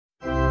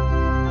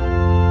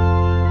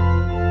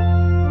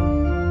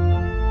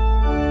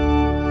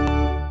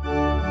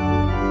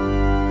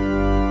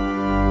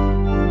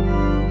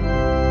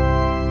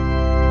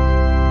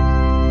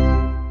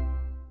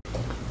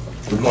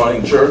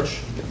morning,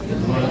 church.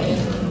 Good morning.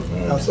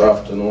 It's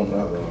afternoon.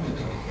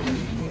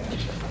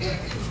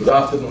 Good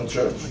afternoon,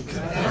 church.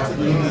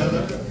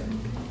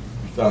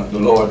 Thank the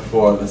Lord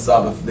for the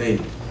Sabbath day.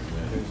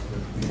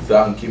 We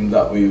thank Him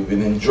that we've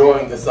been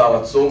enjoying the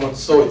Sabbath so much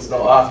so it's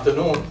now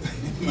afternoon.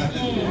 We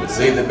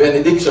say the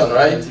benediction,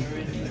 right?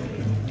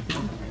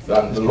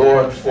 Thank the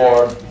Lord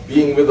for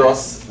being with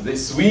us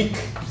this week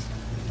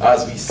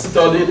as we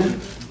studied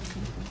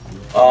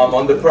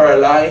on the prayer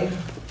line.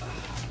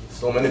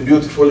 So many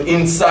beautiful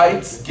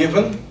insights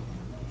given,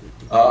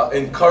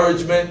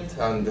 encouragement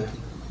and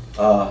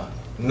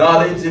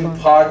knowledge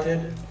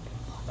imparted.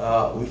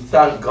 We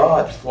thank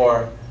God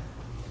for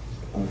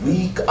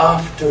week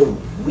after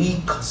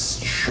week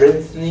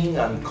strengthening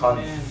and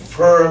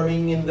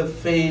confirming in the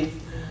faith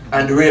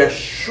and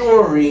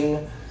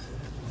reassuring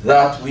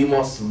that we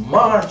must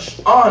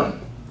march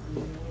on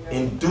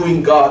in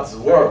doing God's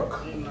work.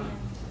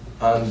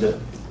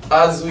 And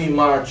as we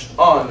march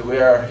on, we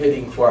are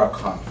heading for a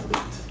conflict.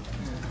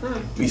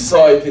 We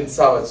saw it in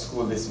Sabbath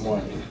school this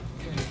morning.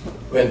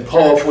 When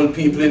powerful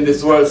people in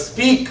this world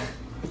speak,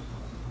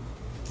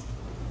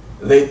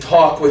 they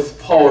talk with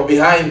power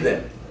behind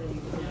them.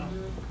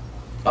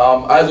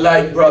 I'd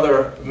like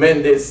Brother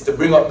Mendes to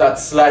bring up that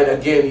slide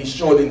again he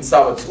showed in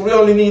Sabbath school. We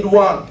only need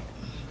one.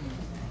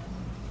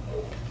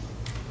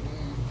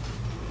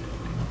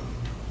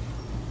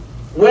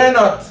 We're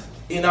not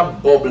in a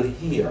bubble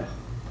here.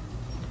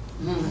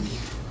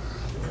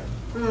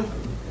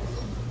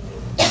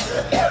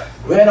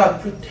 We're not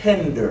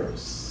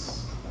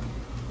pretenders.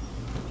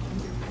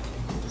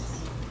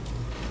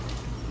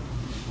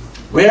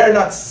 We're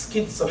not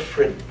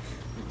schizophrenic.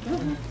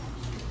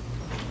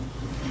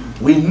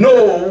 We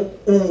know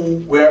who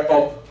we're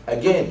up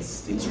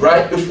against. It's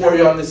right before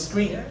you on the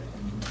screen.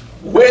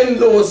 When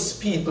those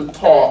people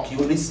talk, you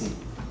listen.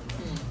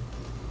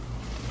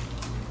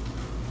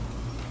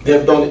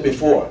 They've done it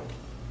before.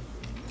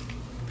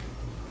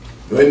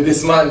 When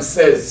this man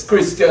says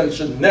Christians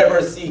should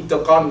never seek to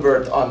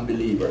convert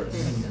unbelievers.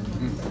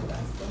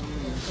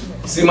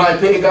 See my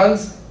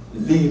pagans?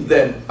 Leave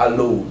them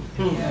alone.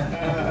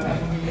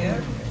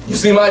 You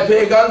see my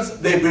pagans?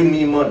 They bring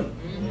me money.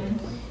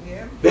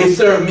 They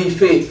serve me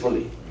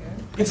faithfully.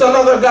 It's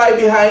another guy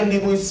behind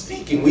him who is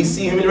speaking. We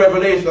see him in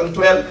Revelation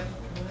 12.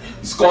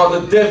 It's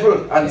called the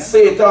devil and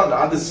Satan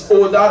and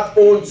that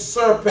old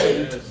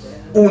serpent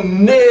who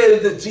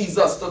nailed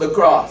Jesus to the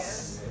cross.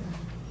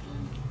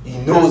 He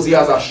knows he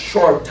has a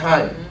short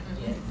time.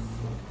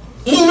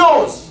 He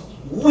knows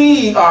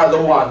we are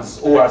the ones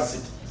who are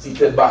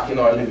seated back in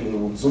our living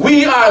rooms.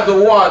 We are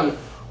the one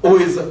who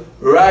is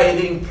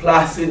riding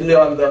placidly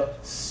on the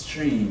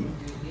stream.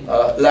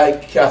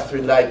 Like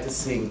Catherine liked to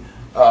sing,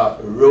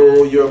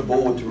 row your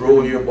boat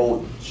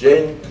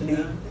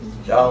gently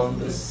down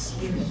the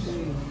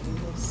stream.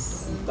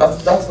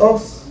 That's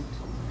us.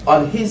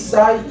 On his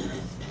side,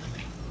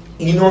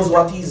 he knows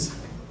what he's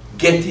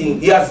getting,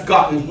 he has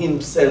gotten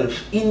himself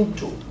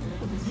into.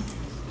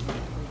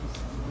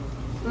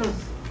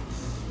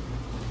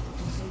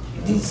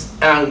 He's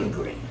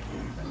angry.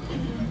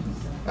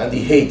 And he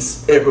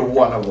hates every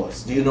one of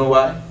us. Do you know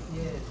why?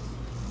 Yes.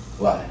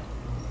 Why?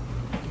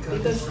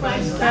 Because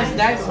Christ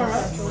died for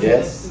us.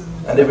 Yes.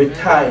 And every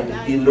time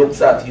he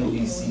looks at you,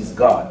 he sees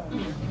God.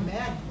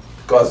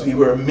 Because we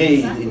were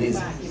made in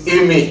his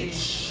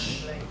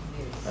image.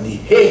 And he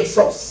hates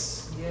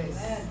us.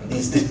 And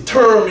he's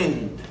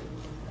determined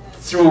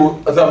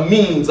through the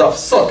means of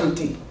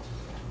subtlety.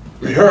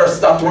 Rehearse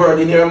that word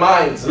in your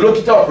minds. Look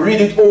it up.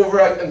 Read it over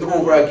and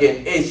over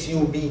again.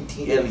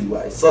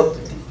 S-U-B-T-L-E-Y.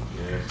 Subtlety.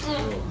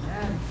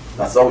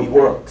 That's how he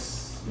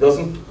works. It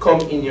doesn't come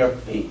in your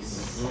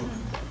face.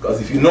 Because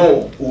if you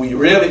know who he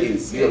really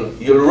is,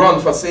 you'll run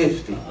for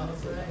safety.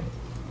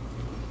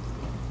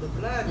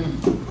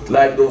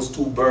 Like those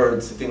two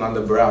birds sitting on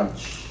the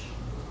branch.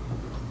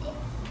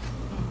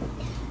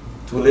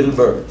 Two little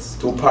birds,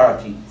 two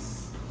parakeets.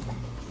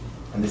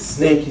 And the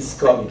snake is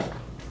coming.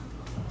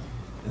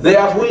 They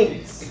have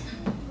wings.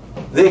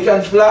 They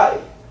can fly.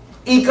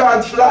 He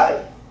can't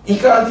fly. He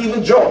can't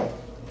even jump.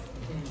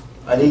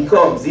 And he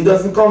comes. He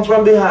doesn't come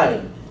from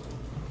behind.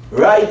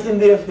 Right in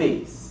their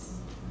face.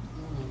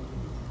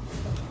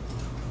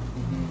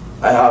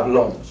 I have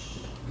lunch.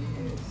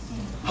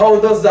 How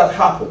does that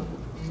happen?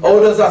 How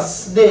does a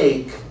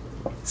snake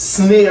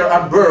snare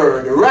a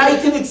bird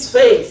right in its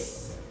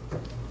face?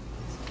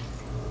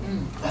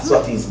 That's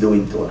what he's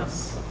doing to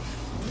us.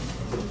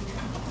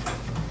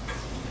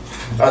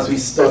 As we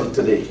study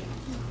today,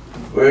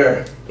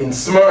 we're in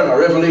Smyrna,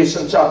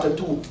 Revelation chapter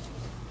 2.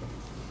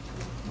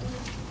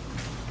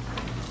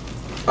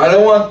 I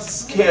don't want to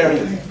scare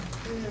you.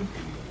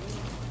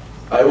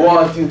 I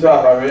want you to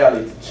have a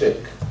reality check.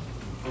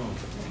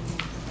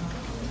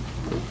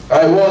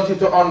 I want you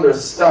to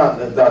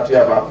understand that you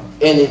have an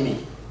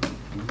enemy.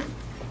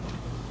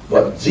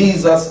 But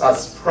Jesus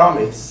has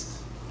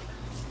promised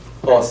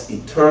us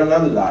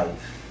eternal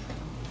life.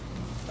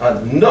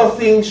 And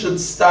nothing should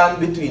stand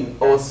between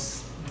us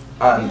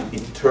and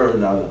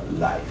eternal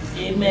life.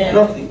 Amen.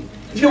 Nothing.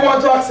 If you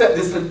want to accept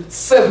this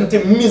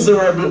 70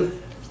 miserable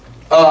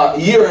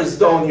years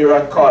down here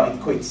and call it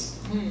quits.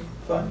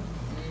 Fine.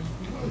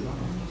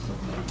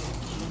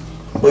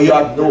 But you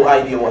have no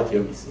idea what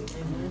you're missing.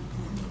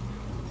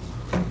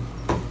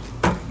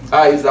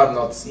 Eyes have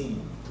not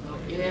seen.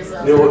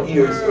 No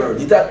ears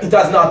heard. It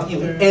has not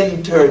even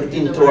entered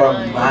into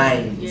our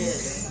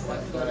minds.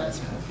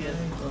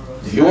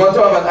 If you want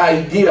to have an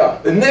idea,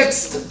 the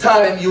next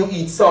time you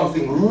eat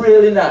something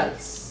really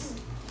nice,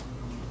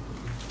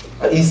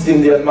 an East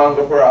Indian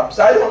mango perhaps,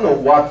 I don't know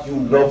what you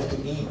love to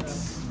eat.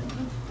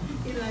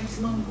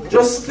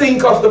 Just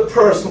think of the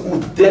person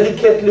who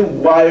delicately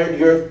wired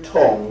your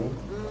tongue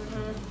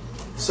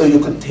so you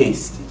could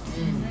taste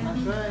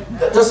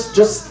it.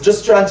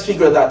 Just try and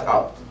figure that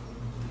out.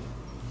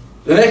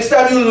 The next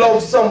time you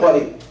love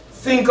somebody,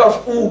 think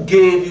of who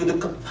gave you the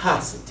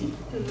capacity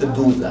to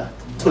do that,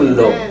 to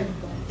love.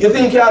 You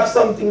think you have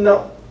something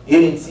now? You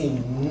ain't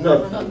seen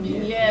nothing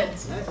yet.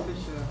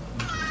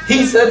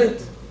 He said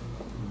it.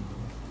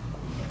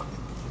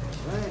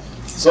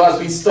 So as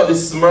we study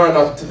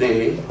Smyrna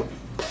today,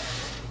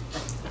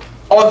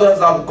 others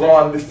have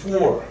gone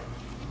before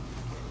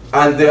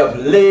and they have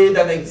laid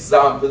an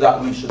example that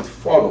we should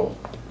follow.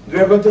 We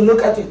are going to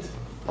look at it.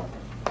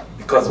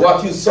 Because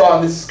what you saw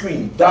on the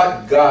screen,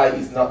 that guy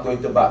is not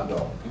going to back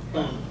down.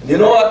 And you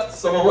know what?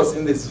 Some of us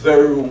in this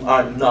very room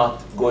are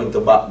not going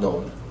to back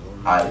down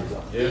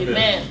either.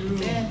 Amen.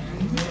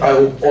 I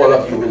hope all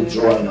of you will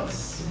join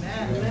us.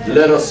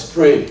 Let us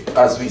pray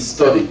as we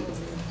study.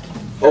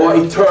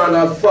 Our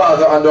eternal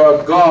Father and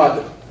our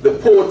God, the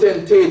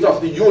potentate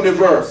of the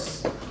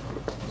universe,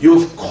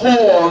 you've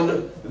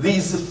called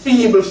these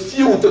feeble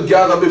few to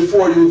gather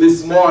before you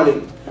this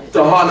morning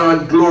to honor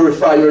and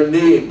glorify your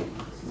name.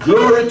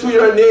 Glory to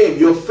your name.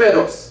 You've fed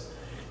us.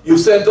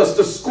 You've sent us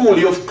to school.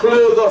 You've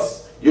clothed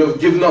us. You've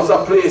given us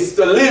a place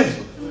to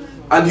live.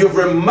 And you've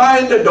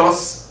reminded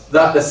us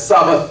that the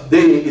Sabbath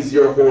day is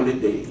your holy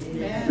day.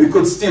 Amen. We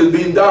could still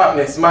be in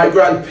darkness. My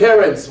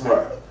grandparents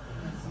were.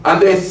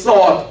 And they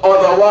thought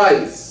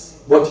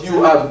otherwise. But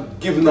you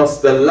have given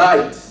us the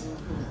light.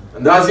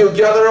 And as you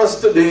gather us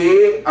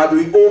today and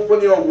we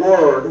open your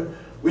word,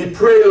 we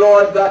pray,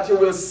 Lord, that you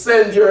will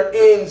send your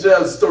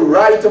angels to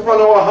write upon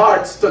our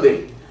hearts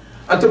today.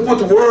 And to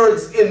put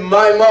words in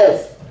my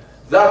mouth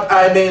that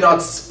I may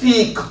not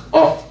speak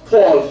of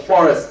Paul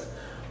Forrest,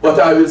 but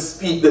I will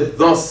speak the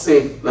thus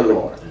saith the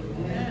Lord.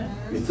 Amen.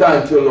 We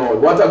thank you,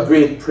 Lord. What a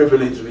great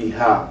privilege we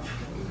have.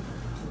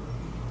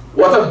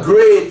 What a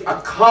great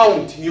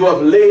account you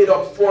have laid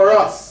up for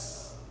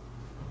us.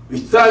 We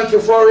thank you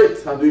for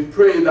it, and we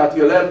pray that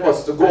you'll help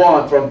us to go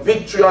on from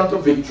victory unto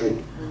victory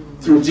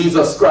through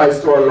Jesus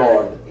Christ our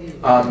Lord.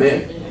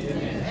 Amen.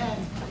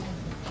 Amen.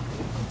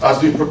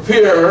 As we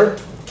prepare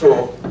to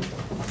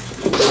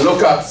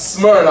look at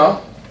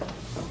Smyrna,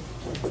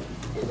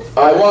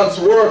 I once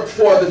worked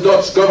for the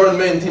Dutch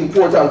government in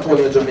Port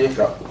Antonio,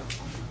 Jamaica.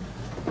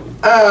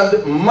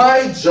 And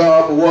my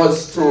job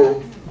was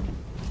to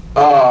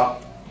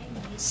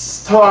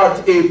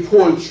start a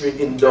poultry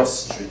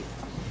industry,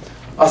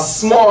 a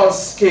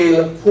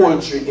small-scale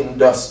poultry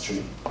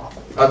industry.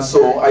 And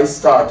so I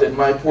started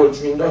my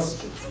poultry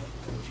industry.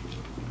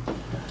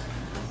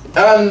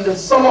 And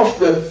some of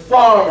the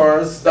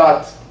farmers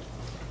that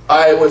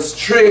I was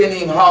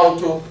training how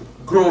to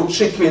grow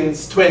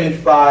chickens,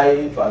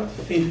 25 and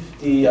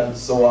 50 and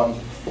so on.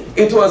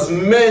 It was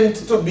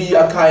meant to be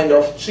a kind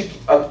of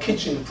a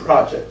kitchen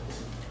project.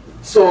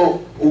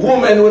 So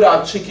women would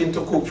have chicken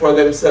to cook for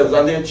themselves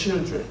and their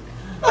children.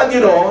 And you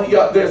know,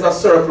 there's a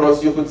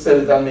surplus, you could sell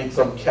it and make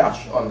some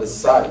cash on the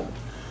side.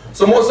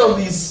 So most of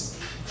these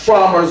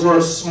farmers were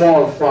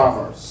small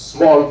farmers,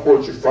 small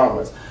poultry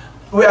farmers.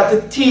 We had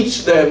to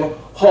teach them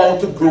how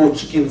to grow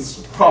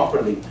chickens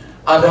properly,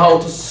 and how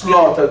to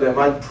slaughter them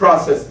and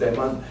process them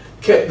and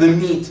keep the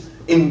meat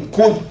in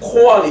good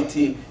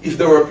quality if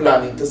they were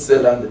planning to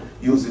sell and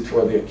use it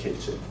for their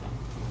kitchen.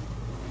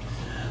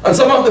 And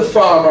some of the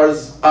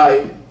farmers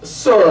I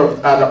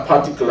served had a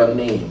particular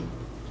name,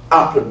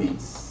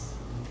 Applebee's.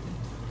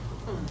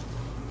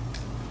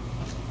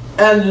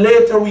 And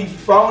later we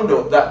found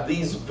out that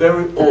these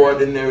very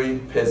ordinary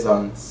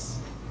peasants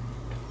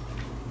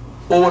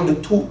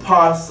owned 2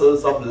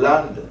 parcels of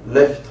land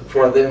left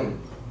for them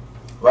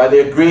by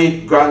their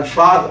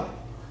great-grandfather.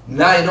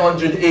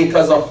 900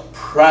 acres of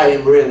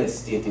prime real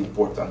estate in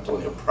Port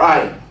Antonio,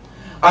 prime.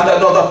 And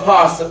another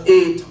parcel,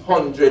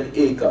 800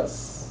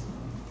 acres.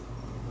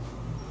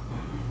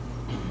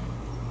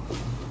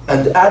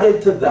 And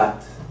added to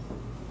that,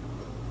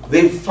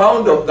 they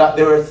found out that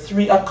there were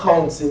 3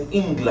 accounts in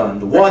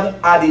England, one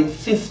adding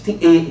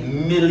 58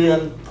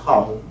 million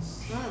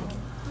pounds,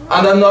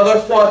 and another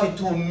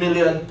 42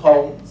 million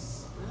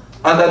pounds,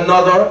 and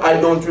another, I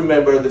don't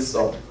remember the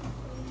sum,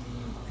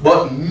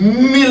 but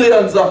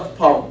millions of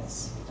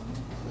pounds.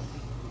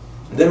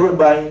 They were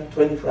buying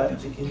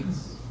 25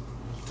 chickens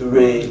to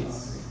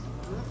raise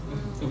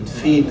and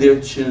feed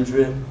their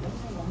children,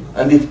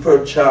 and if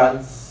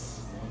perchance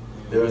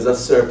there was a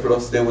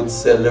surplus, they would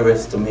sell the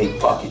rest to make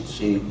pocket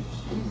change,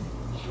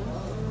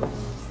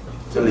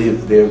 to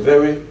live their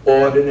very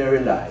ordinary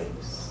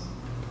lives.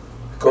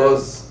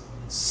 Because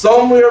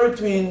somewhere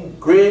between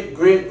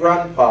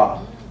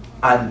great-great-grandpa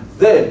and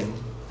them,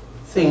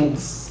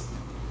 things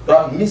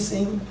got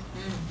missing,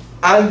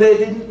 and they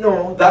didn't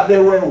know that they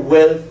were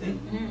wealthy.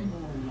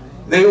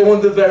 They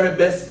owned the very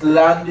best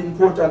land in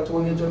Port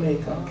Antonio,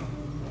 Jamaica.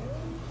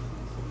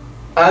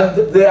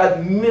 And they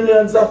had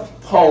millions of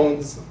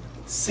pounds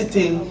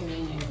sitting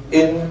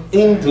in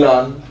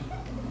England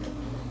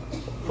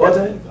for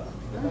them.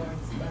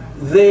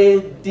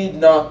 They did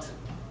not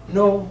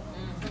know.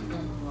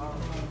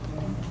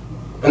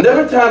 And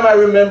every time I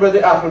remember the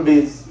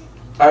Applebee's,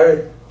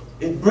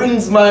 it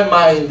brings my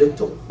mind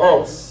to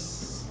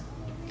us.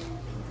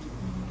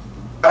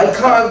 I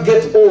can't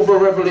get over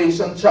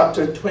Revelation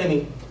chapter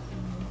 20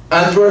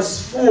 and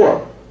verse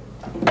 4.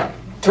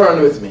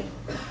 Turn with me.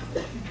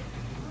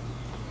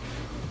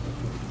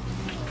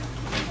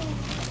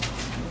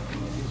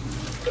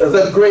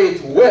 The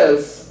great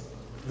wealth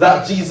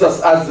that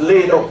Jesus has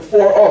laid up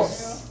for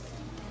us.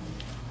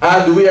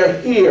 And we are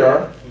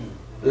here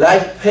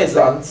like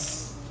peasants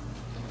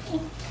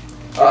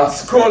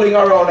scrolling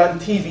around on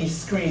TV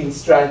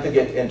screens trying to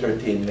get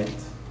entertainment.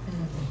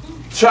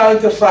 Trying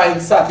to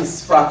find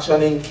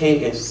satisfaction in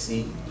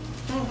KFC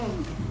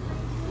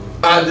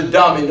and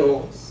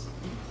Domino's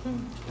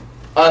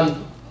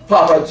and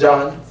Papa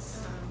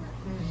John's.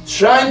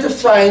 Trying to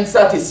find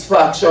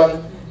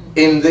satisfaction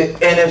in the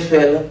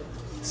NFL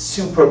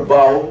Super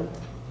Bowl,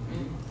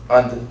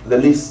 and the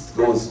list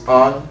goes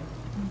on.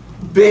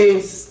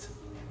 Base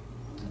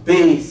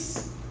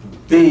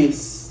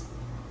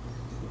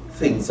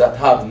things that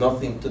have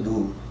nothing to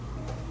do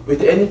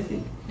with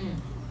anything.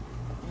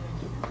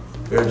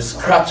 We're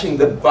scratching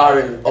the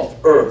barrel of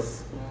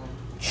earth,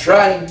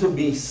 trying to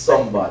be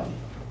somebody,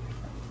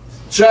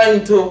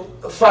 trying to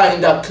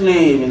find a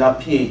claim in a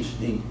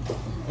PhD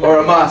or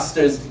a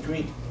master's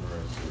degree,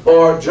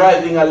 or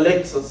driving a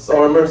Lexus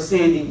or a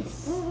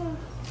Mercedes.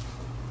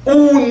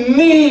 Who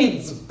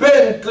needs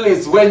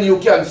Bentleys when you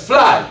can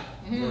fly?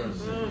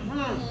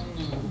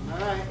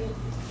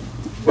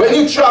 When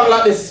you travel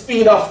at the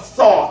speed of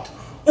thought,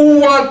 who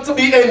wants to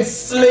be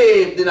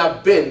enslaved in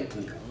a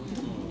Bentley?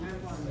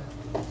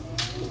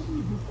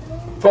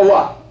 For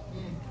what?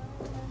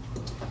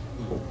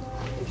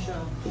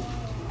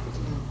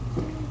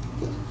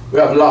 We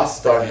have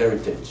lost our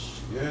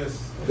heritage.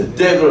 Yes. The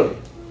devil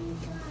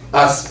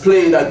has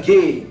played a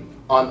game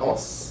on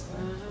us.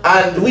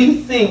 And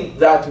we think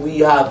that we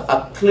have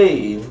a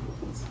claim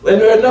when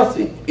we are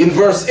nothing. In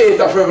verse 8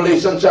 of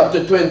Revelation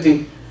chapter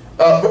 20,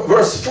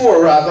 verse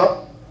 4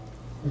 rather,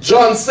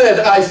 John said,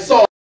 I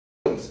saw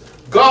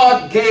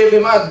God gave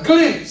him a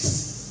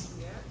glimpse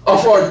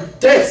of our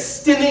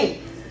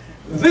destiny.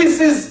 This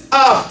is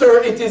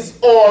after it is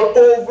all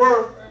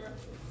over.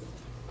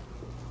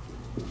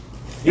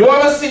 You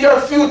want to see your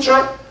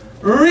future?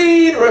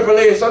 Read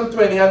Revelation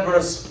 20 and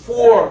verse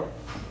 4.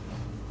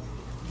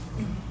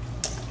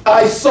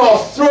 I saw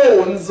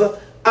thrones,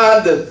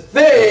 and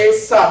they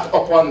sat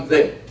upon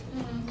them.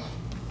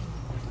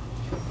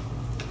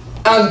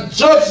 And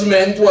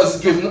judgment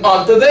was given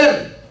unto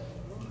them.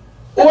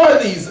 Who are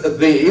these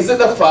they? Is it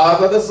the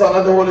Father, the Son,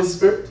 and the Holy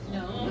Spirit?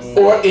 No.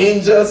 Or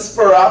angels,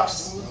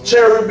 perhaps?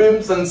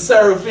 Cherubims and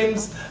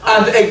seraphims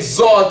and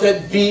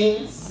exalted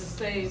beings?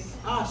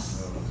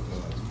 Us.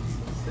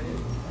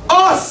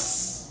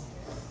 Us!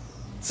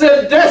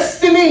 Say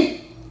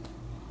destiny.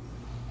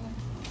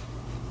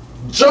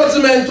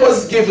 Judgment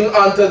was given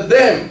unto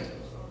them.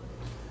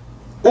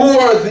 Who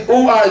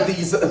are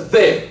these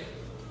them?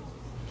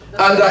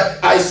 And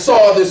I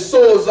saw the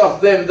souls of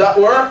them that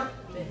were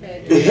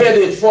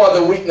beheaded for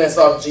the witness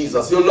of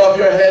Jesus. You love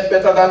your head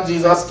better than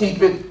Jesus,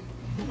 keep it.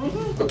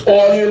 But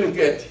all you'll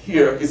get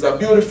here is a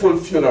beautiful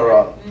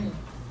funeral.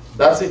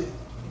 That's it.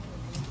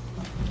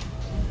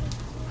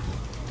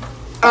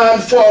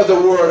 And for the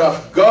word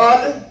of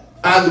God,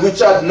 and which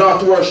had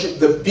not worshipped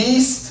the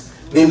beast,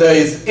 neither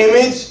his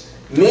image,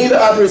 neither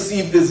had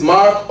received his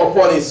mark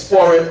upon his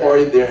forehead or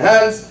in their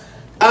hands.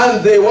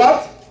 And they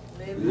what?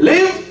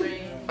 Lived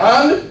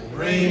and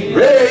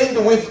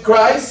reigned with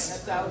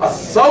Christ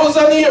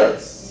 1,000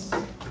 years.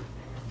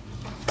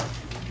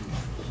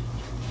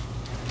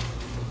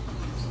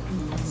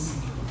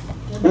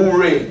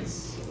 Who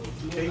reigns?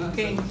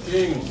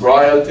 King.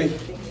 Royalty.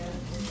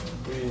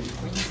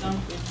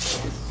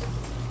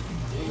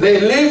 They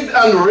lived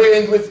and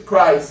reigned with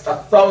Christ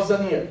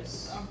 1,000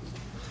 years.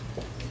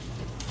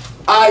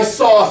 I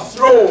saw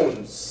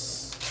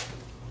thrones.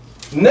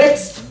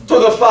 Next to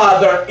the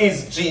Father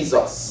is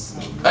Jesus.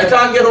 I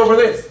can't get over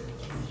this.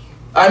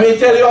 I may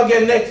tell you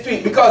again next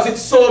week because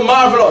it's so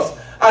marvelous.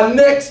 And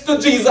next to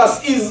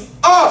Jesus is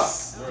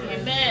us.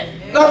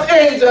 Amen. Not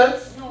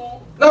angels.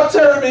 No. Not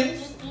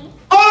cherubims.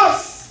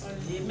 Us.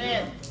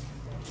 Amen.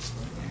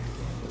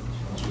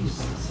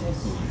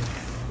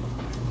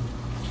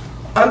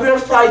 And we're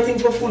fighting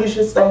for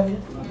foolishness down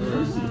here.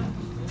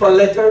 For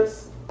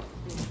letters.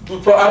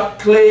 For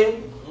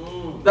acclaim.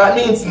 That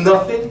means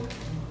nothing.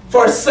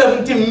 For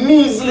 70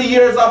 measly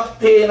years of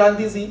pain and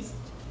disease.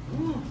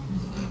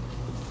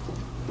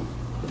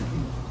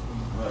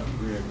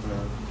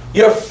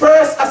 Your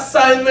first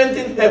assignment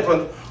in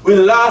heaven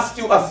will last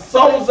you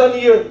 1,000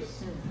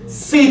 years,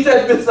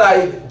 seated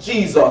beside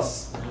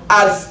Jesus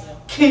as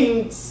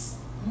kings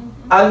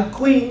and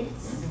queens.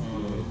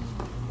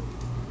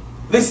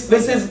 This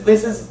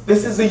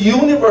is the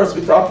universe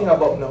we're talking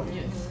about now.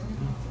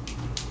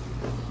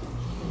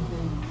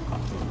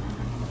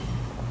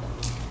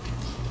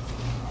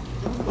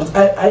 But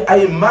I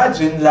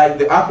imagine, like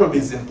the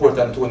Applebee's in Port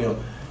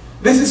Antonio,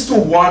 this is too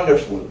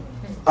wonderful.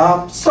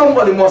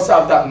 Somebody must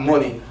have that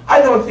money.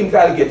 I don't think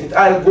I'll get it.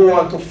 I'll go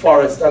on to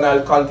Forrest and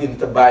I'll continue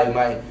to buy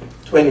my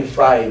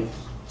 25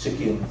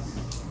 chickens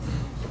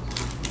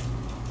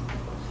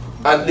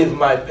and live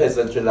my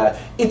peasantry life.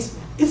 It's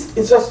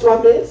just too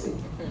amazing.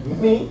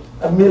 Me,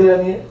 a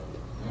millionaire.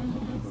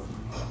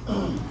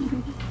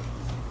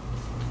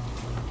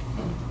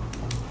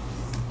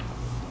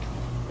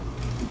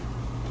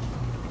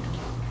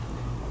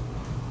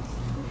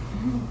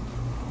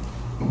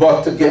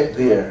 But to get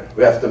there,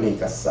 we have to make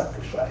a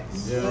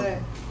sacrifice. Yeah.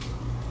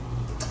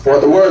 For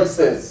the word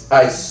says,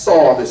 I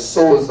saw the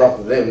souls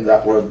of them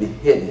that were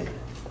beheaded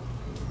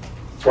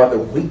for the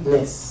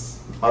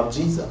witness of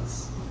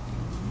Jesus.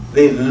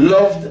 They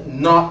loved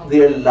not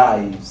their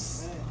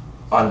lives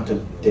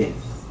unto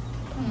death.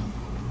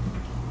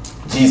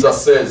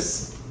 Jesus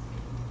says,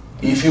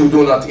 if you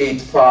do not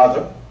hate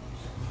father,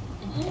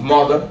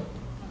 mother,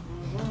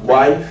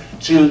 wife,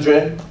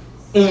 children,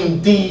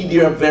 indeed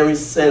your very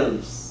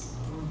selves,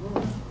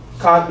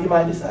 can't be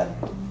my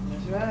disciple.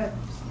 That's right.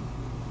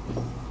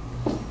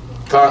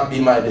 Can't be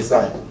my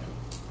disciple.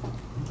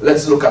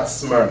 Let's look at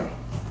Smyrna.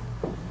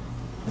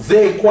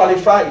 They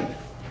qualified.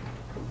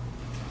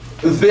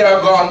 They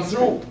are gone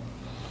through.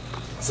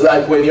 It's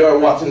like when you're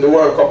watching the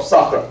World Cup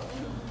soccer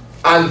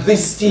and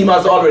this team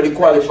has already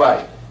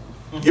qualified.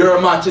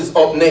 Your match is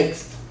up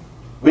next.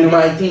 Will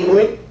my team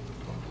win?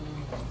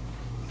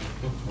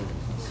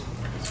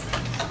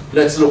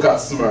 Let's look at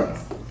Smyrna.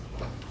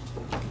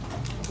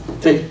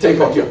 Take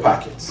out your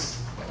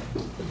packets.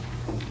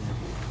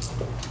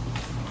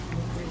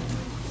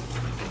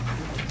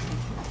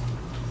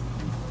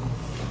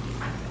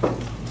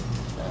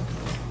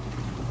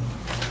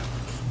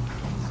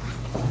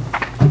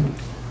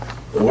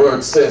 The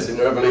word says in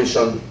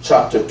Revelation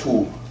chapter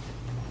 2,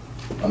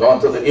 and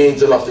unto the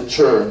angel of the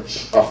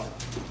church of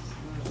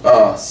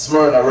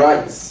Smyrna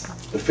writes,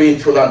 the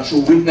faithful and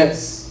true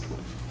witness.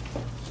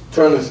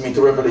 Turn with me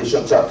to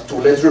Revelation chapter 2.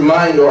 Let's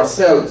remind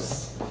ourselves.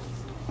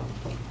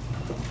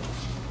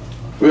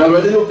 We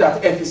already looked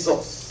at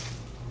Ephesus.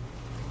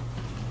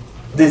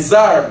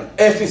 Desirable,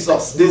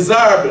 Ephesus,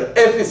 desirable,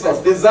 Ephesus,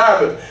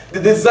 desirable. The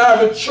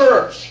desirable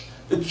church.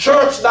 The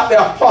church that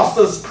the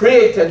apostles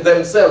created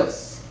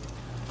themselves.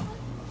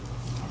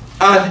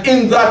 And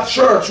in that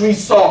church we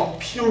saw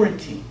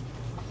purity.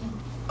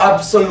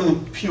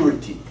 Absolute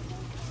purity.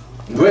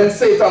 When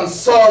Satan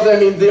saw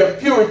them in their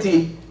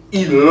purity,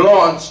 he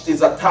launched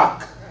his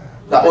attack.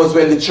 That was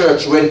when the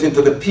church went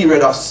into the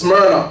period of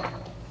Smyrna.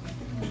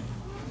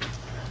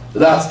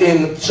 That's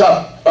in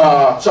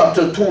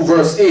chapter 2,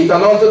 verse 8.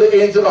 And unto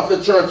the angel of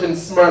the church in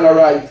Smyrna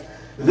write,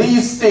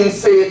 these things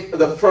saith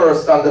the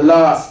first and the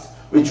last,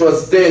 which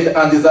was dead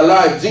and is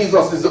alive.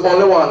 Jesus is the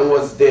only one who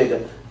was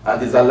dead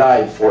and is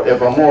alive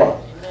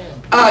forevermore.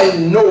 Amen. I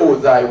know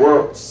thy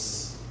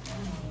works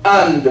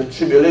and the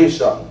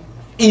tribulation.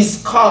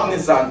 He's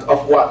cognizant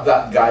of what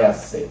that guy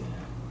has said.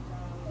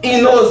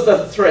 He knows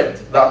the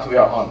threat that we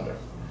are under.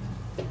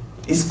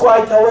 He's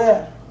quite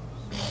aware.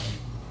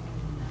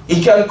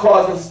 He can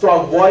cause us to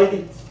avoid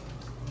it.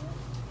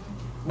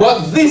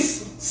 But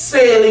this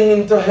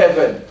sailing into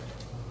heaven,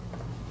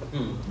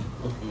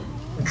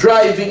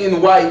 driving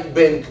in white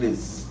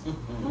Bentleys,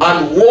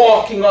 and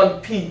walking on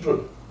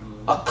people,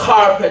 a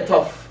carpet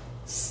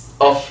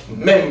of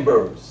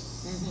members,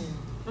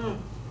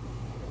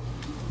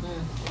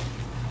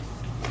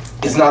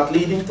 is not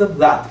leading to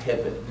that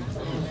heaven.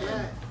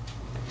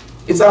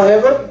 It's a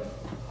heaven,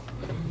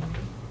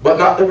 but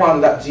not the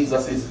one that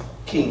Jesus is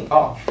king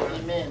of.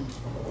 Amen.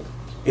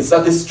 It's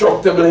a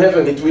destructible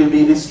heaven. It will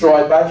be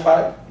destroyed by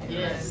fire.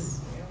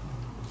 Yes.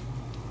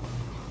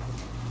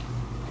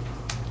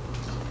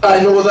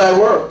 I know thy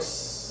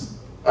works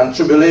and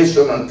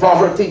tribulation and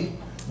poverty,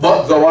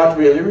 but thou art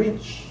really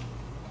rich.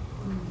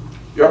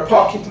 Your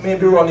pocket may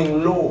be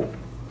running low,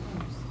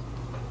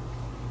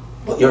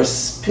 but you're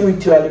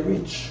spiritually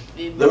rich.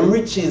 The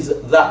riches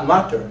that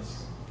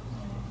matters.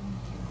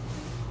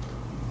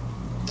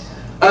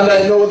 And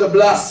I know the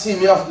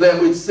blasphemy of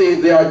them which say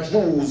they are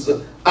Jews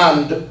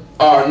and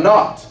are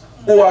not.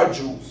 Who are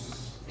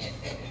Jews?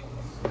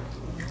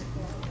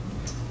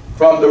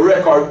 From the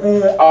record,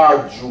 who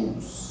are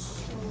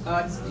Jews?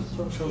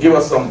 Give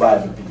us some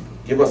Bible, people.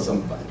 Give us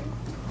some Bible.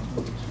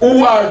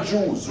 Who are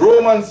Jews?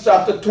 Romans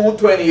chapter 2,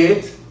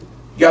 28.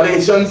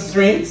 Galatians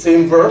 3,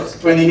 same verse,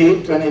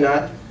 28,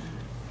 29.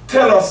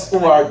 Tell us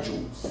who are Jews.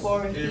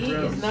 For he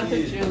is not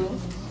a Jew.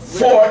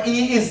 For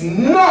he is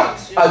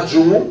not a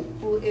Jew.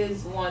 Who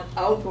is one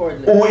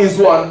outwardly. Who is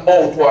one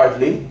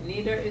outwardly.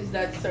 Neither is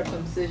that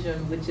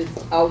circumcision which is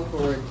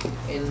outward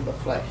in the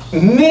flesh.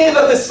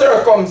 Neither the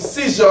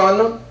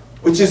circumcision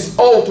which is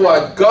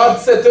outward. God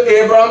said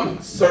to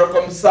Abram,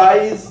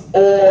 circumcise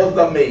all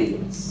the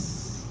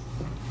males.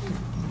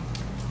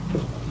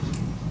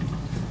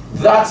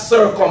 That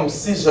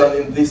circumcision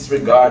in this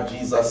regard,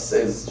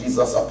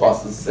 Jesus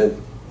apostles said,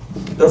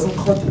 it doesn't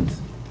cut it.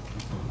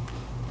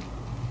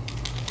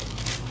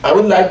 I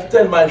would like to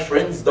tell my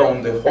friends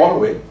down the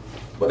hallway,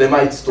 but they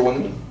might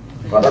stone me.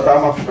 Not that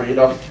I'm afraid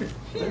of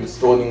them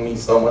stoning me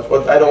so much,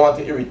 but I don't want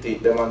to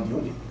irritate them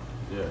unduly.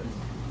 Yeah.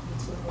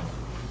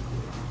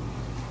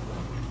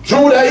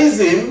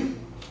 Judaism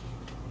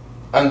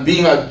and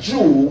being a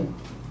Jew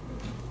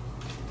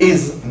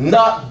is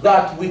not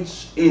that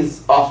which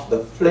is of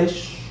the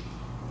flesh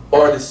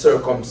or the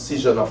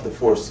circumcision of the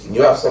foreskin.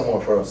 You have some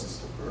more for us,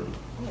 Sister Pearl.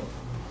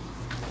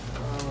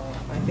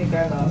 I think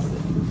I lost it.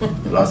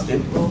 You lost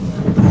it?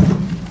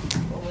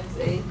 Romans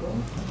 8.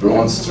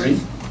 Romans 3,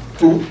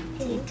 2.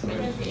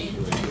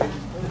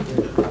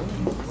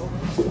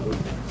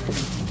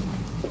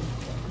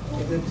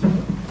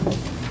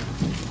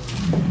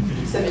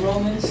 You said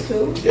Romans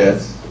 2?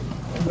 Yes.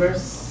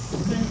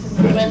 Verse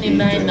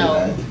 29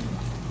 now.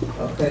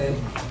 Okay.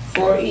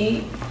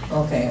 4e.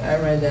 Okay, I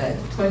read that.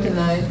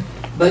 29.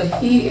 But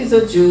he is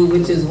a Jew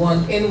which is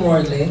one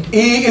inwardly.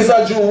 He is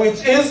a Jew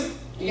which is?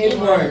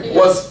 Inwardly.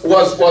 Was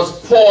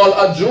Paul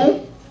a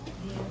Jew?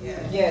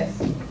 Yes.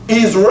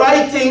 He's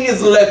writing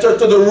his letter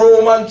to the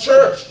Roman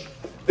church,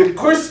 the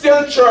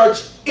Christian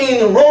church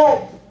in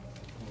Rome.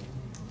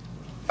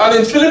 And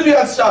in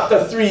Philippians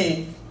chapter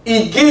 3,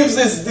 he gives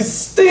his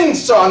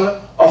distinction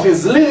of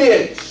his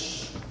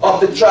lineage of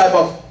the tribe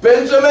of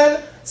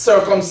Benjamin,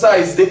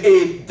 circumcised the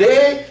 8th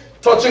day,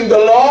 touching the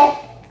law,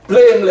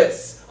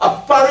 blameless. A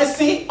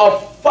Pharisee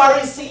of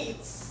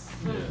Pharisees.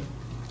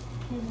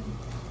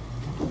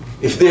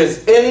 If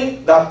there's any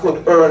that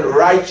could earn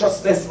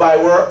righteousness by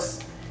works,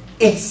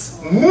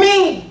 it's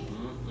me.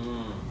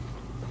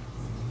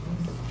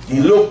 He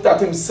looked at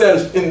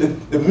himself in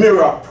the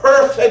mirror,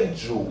 perfect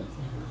Jew,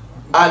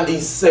 and he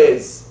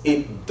says,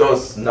 it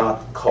does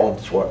not count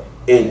for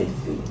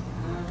anything.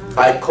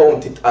 I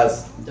count it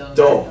as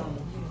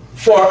dung.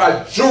 For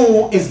a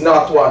Jew is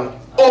not one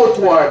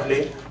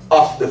outwardly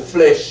of the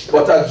flesh,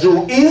 but a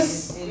Jew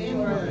is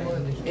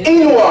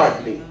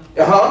inwardly.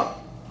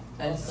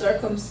 And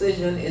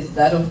circumcision is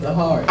that of the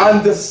heart.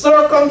 And the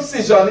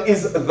circumcision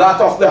is that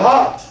of the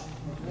heart.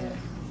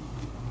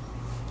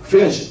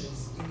 Finish it.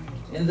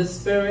 In the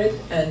spirit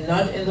and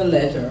not in the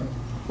letter,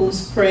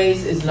 whose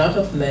praise is not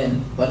of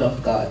men, but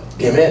of God.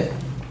 Amen.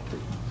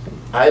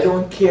 I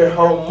don't care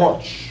how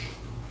much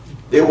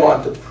they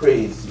want to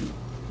praise you.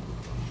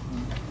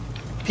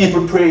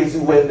 People praise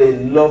you when they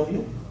love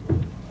you,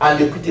 and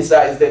you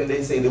criticize them,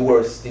 they say the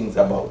worst things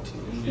about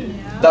you.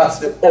 Yeah. That's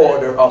the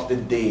order of the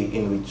day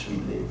in which we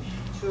live.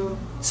 True.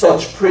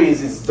 Such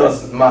praises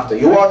doesn't matter.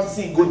 You want to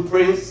see good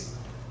praise?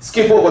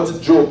 Skip over to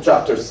Job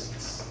chapter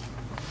 6.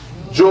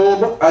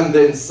 Job and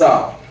then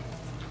Psalm.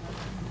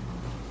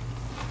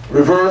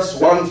 Reverse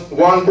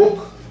one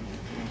book.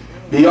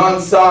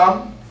 Beyond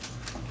Psalm.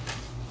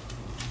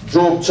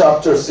 Job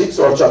chapter 6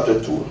 or chapter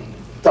 2?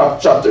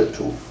 Chapter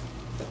 2.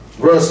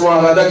 Verse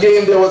 1, and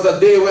again there was a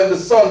day when the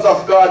sons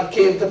of God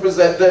came to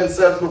present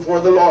themselves before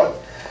the Lord.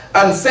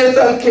 And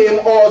Satan came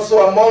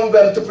also among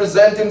them to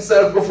present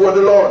himself before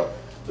the Lord.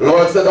 The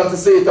Lord said unto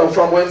Satan,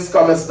 from whence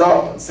comest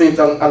thou? And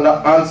Satan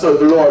answered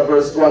the Lord,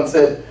 verse 2, and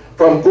said,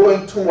 from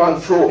going to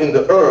and fro in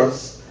the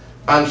earth,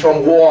 and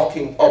from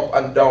walking up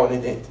and down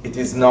in it. It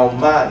is now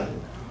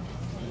mine.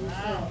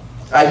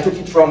 I took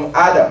it from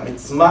Adam.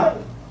 It's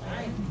mine.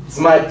 It's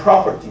my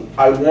property.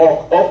 I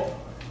walk up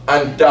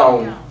and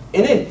down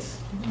in it.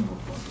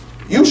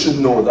 You should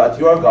know that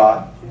you are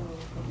God.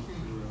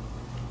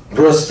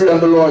 Verse 3,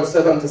 and the Lord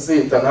said unto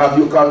Satan, have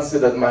you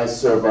considered my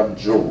servant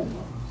Job?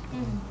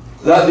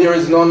 That there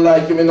is none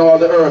like him in all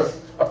the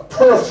earth, a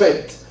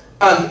perfect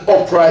and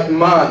upright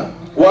man,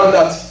 one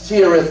that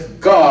feareth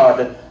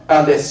God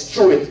and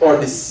escheweth or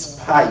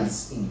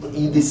despise.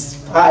 He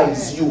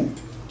despises you.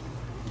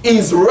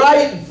 He's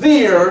right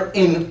there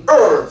in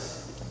earth.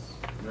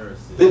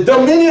 The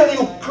dominion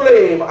you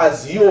claim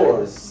as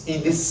yours, he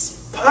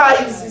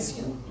despises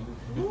you.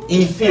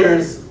 He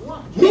fears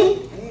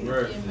me.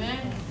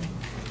 Amen.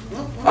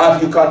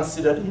 Have you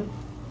considered him?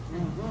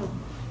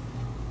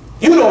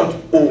 You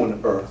don't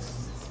own earth.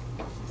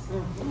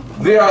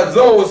 There are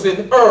those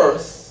in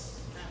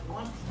earth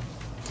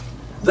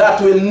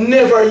that will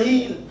never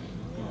yield.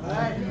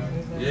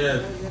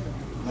 Yes.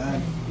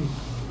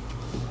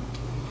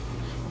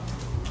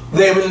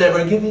 They will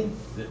never give in.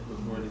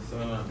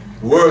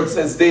 The word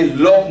says they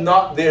love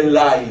not their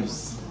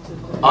lives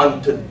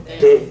unto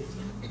death.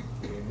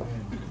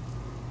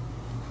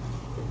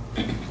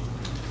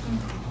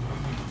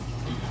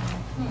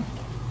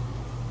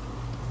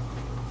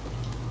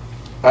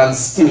 And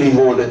still he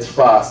holdeth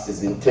fast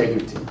his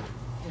integrity,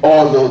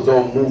 although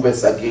thou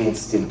movest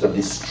against him to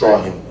destroy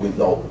him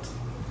without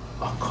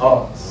a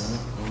cause.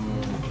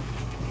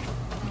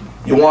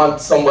 You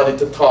want somebody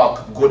to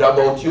talk good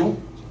about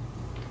you?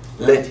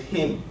 Let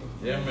him.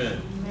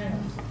 Amen.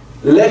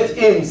 Let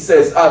him,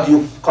 says, have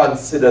you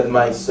considered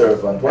my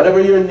servant?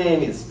 Whatever your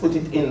name is, put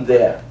it in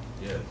there.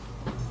 Yes.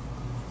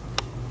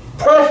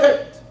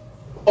 Perfect,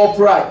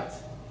 upright.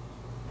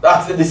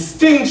 That's the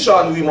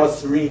distinction we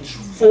must reach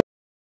for.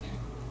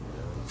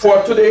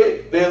 For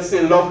today, they'll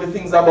say lovely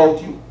things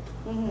about you.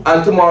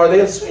 And tomorrow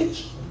they'll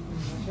switch.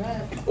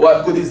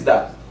 What good is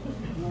that?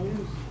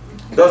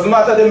 Doesn't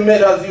matter the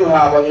medals you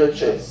have on your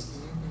chest.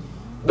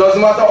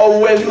 Doesn't matter how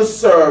well you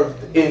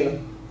served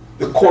in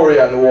the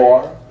Korean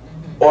War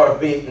or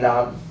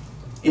Vietnam.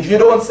 If you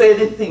don't say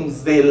the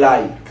things they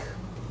like,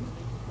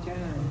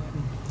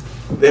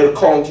 they'll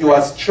count you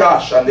as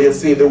trash and they'll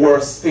say the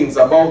worst things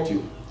about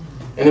you.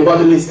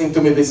 Anybody listening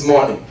to me this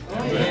morning?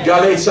 Amen.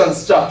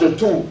 Galatians chapter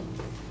 2.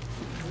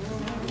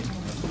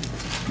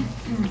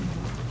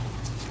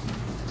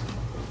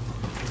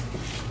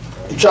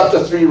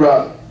 Chapter 3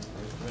 rather.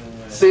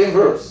 Same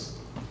verse.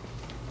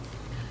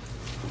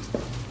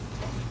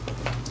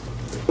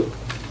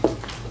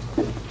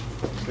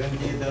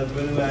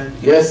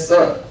 Yes,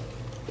 sir.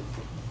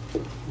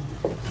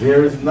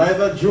 There is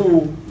neither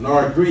Jew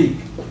nor Greek.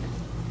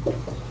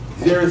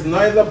 There is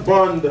neither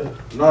bond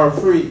nor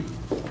free.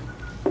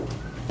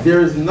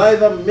 There is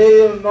neither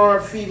male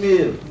nor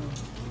female.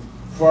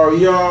 For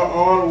ye are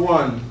all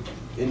one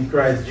in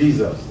Christ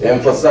Jesus.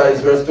 Emphasize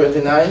verse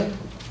 29.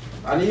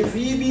 And if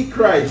ye be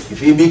Christ,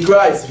 if ye be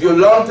Christ, if you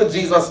belong to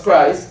Jesus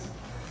Christ,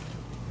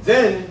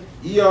 then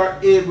ye are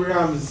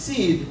Abraham's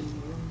seed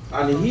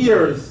and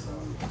heirs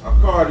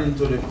according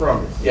to the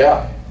promise.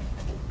 Yeah.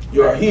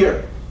 You are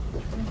here.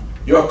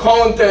 You are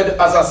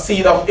counted as a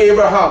seed of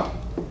Abraham.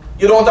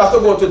 You don't have to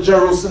go to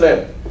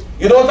Jerusalem.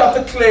 You don't have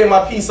to claim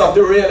a piece of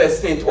the real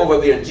estate over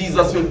there.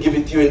 Jesus will give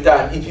it to you in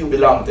time if you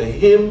belong to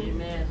him.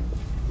 Amen.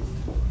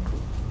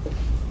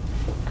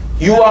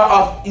 You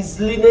are of his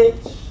lineage.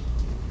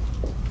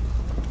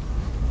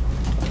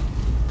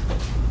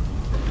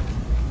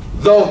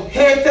 Thou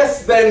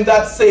hatest them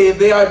that say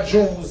they are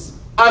Jews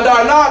and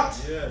are not.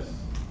 Yes.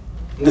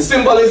 The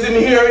symbolism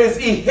here is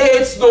he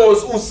hates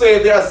those who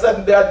say they are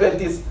Seventh-day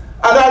Adventists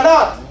and are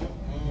not.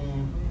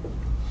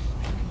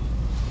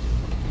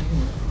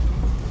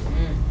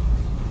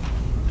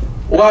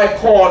 Why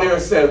call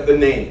yourself the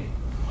name?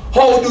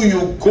 How do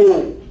you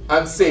go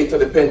and say to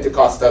the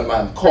Pentecostal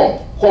man, come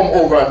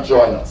over and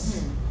join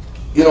us?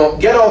 You know,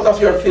 get out of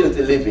your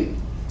filthy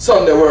living,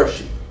 Sunday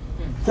worship,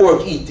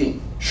 pork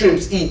eating,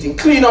 shrimps eating,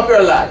 clean up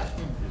your life,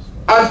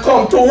 and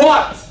come to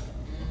what?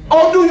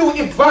 How do you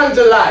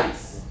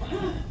evangelize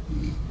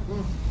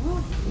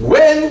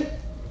when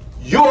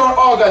your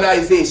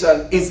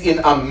organization is in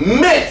a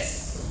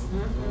mess,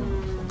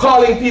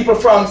 calling people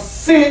from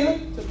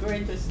sin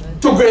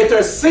to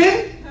greater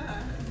sin?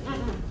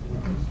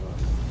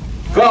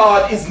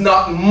 God is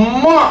not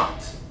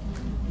mocked.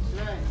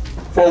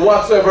 For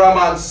whatsoever a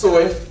man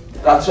soweth,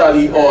 that shall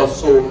he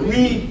also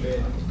reap.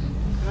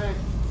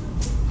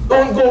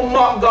 Don't go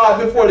mock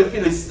God before the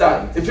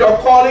Philistines. If you're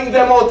calling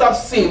them out of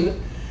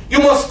sin, you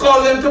must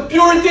call them to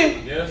purity.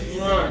 Yes,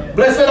 right.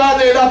 Blessed are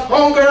they that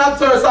hunger and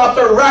thirst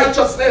after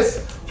righteousness,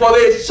 for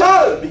they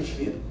shall be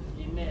filled.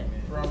 Amen.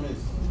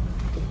 Promise.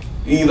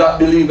 He that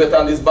believeth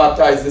and is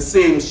baptized, the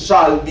same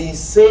shall be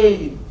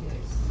saved.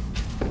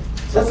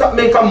 So let's not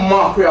make a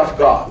mockery of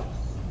God.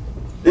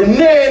 The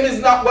name is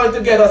not going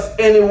to get us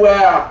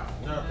anywhere.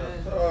 Not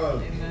at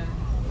all.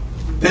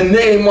 The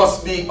name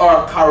must be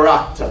our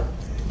character.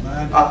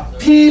 A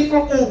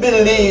people who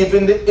believe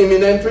in the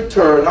imminent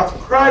return of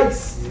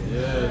Christ.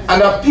 Yes.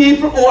 And a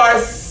people who are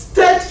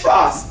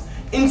steadfast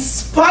in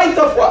spite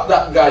of what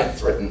that guy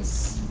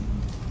threatens.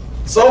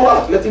 So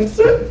what? Let him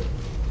threaten.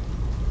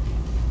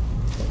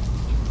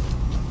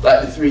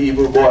 Like the 3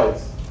 Hebrew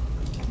boys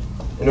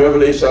in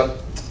Revelation,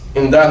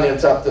 in Daniel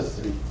chapter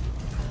 3.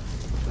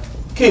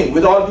 King,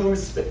 with all due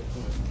respect,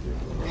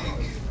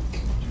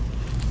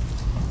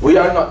 we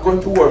are not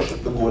going to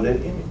worship the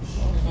golden image.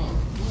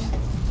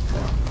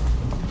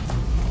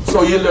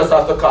 So you just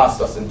have to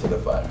cast us into the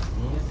fire.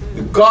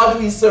 The God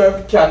we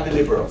serve can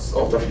deliver us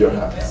out of your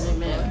hands.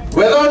 Amen.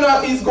 Whether or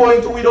not he's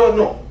going to, we don't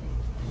know.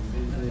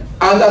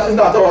 And that is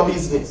not our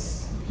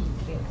business.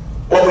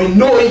 But we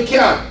know he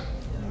can.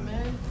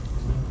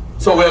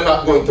 So we're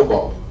not going to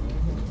bow.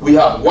 We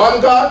have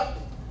one God,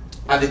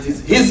 and it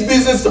is his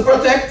business to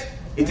protect.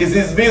 It is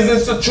his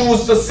business to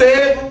choose to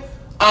save,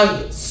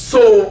 and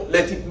so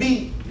let it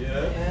be.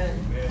 Yeah.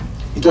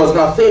 It was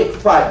not fake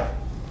fire.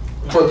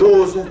 For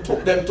those who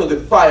took them to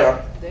the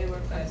fire, they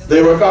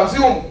were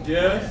consumed.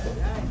 Yes.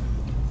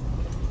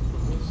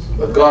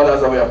 But God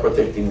has a way of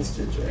protecting his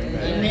children.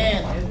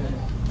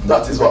 Amen.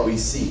 That is what we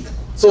seek.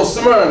 So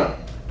Smyrna,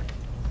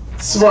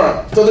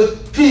 to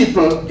the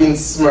people in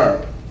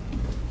Smyrna.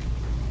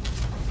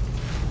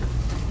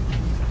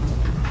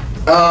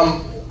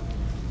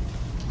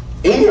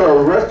 In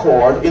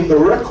the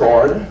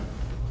record,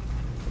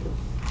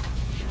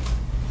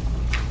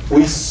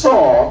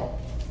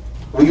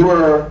 we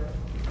were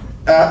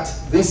at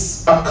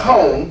this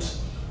account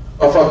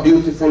of a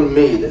beautiful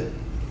maiden.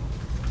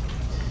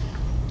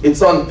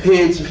 It's on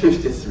page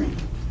 53.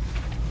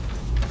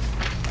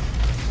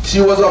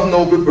 She was of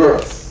noble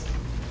birth,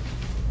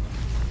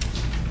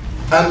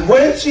 And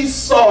when she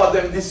saw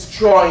them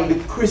destroying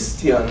the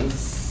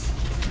Christians,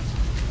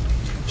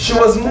 she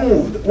was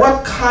moved.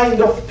 What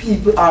kind of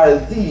people are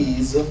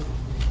these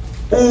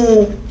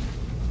who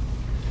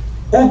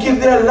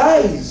give their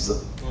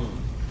lives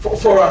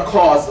for a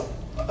cause?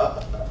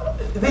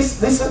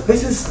 This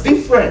is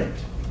different.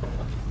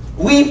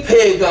 We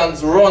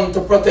pagans run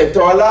to protect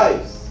our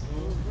lives.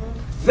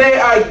 They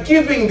are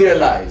giving their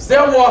lives. They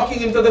are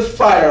walking into the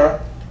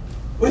fire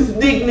with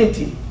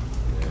dignity.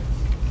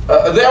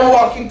 They are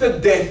walking to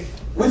death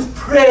with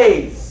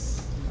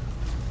praise.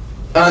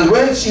 And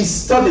when she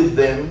studied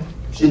them,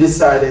 she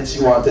decided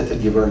she wanted to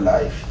give her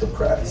life to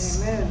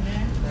Christ.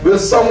 Amen. Will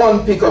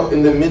someone pick up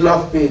in the middle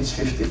of page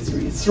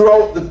 53?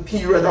 Throughout the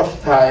period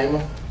of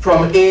time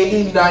from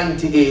AD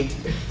 98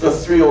 to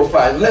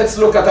 305. Let's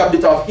look at a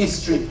bit of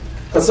history,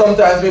 because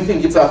sometimes we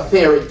think it's a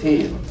fairy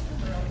tale.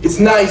 It's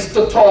nice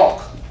to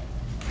talk.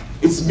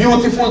 It's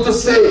beautiful to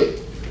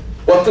say.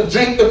 But to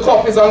drink the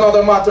cup is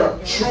another matter.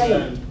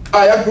 True.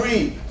 I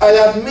agree. I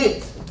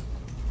admit.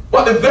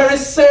 But the very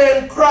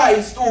same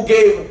Christ who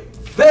gave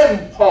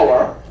them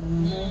power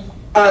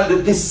and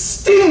the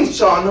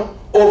distinction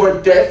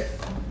over death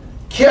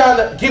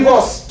can give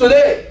us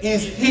today.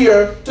 He's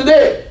here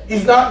today.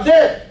 He's not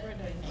dead.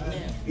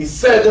 He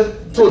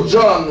said to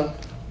John,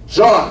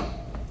 John,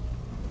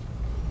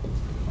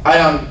 I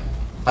am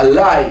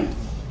alive.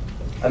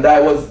 And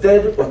I was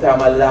dead, but I am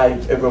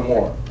alive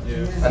evermore.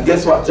 Yes. And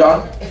guess what,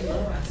 John?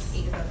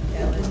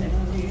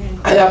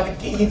 I have the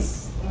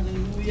keys.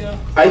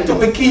 I took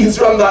the keys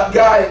from that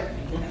guy.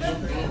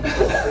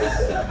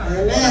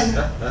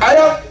 I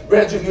have,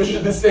 brethren, you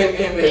should be saying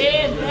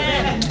amen.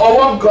 Amen.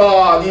 Our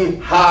God, He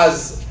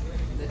has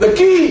the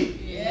key.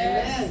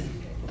 Yes.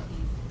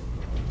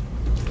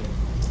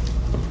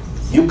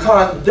 You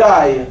can't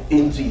die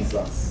in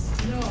Jesus.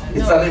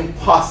 It's an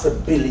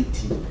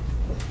impossibility.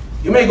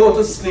 You may go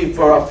to sleep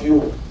for a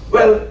few,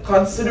 well,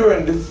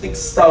 considering the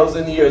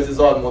 6,000 years is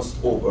almost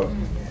over,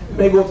 you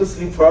may go to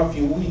sleep for a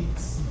few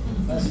weeks.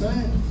 That's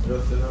right.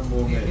 Just in a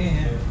moment.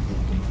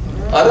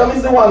 Adam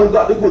is the one who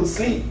got the good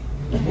sleep,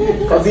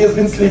 because he has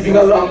been sleeping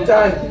a long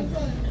time.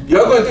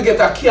 You're going to get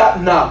a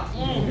cat nap.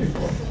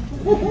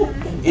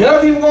 You're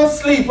not even going to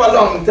sleep a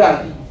long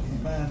time.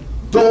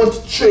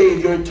 Don't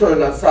trade your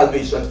eternal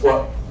salvation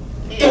for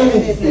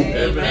anything.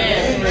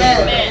 Amen.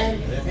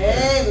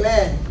 Amen.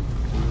 Amen.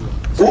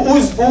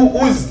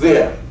 Who is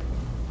there?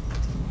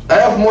 I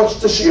have much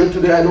to share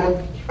today.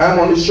 I'm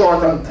only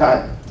short on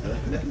time.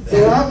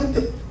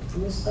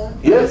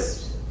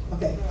 Yes.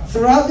 Okay.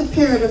 Throughout the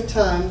period of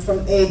time from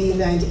AD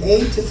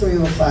 98 to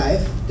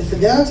 305, the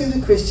fidelity of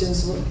the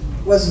Christians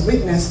was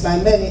witnessed by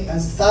many,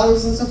 as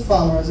thousands of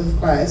followers of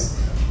Christ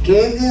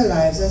gave their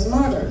lives as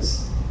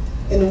martyrs.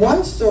 In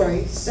one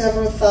story,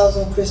 several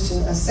thousand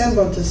Christians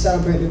assembled to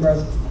celebrate the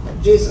birth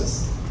of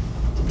Jesus.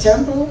 The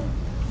temple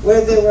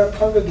where they were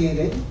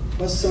congregated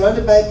was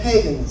surrounded by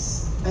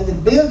pagans, and the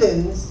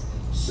buildings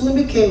soon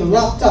became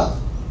locked up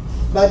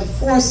by the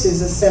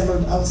forces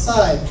assembled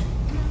outside.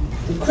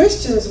 The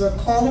Christians were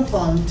called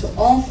upon to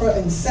offer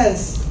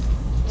incense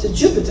to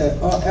Jupiter,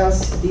 or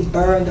else be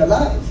burned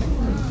alive.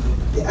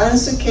 The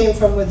answer came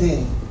from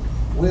within.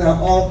 We are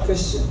all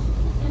Christian.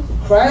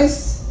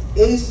 Christ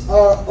is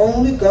our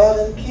only God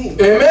and King.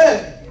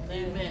 Amen.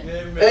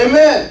 Amen.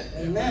 Amen.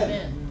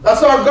 Amen.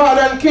 That's our God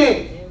and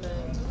King.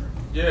 Amen.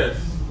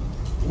 Yes.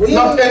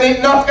 Not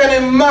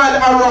any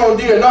man around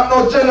here, not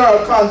no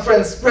general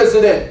conference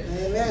president.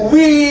 Amen.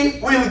 We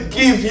will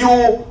give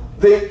you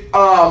the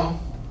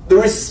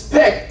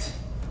respect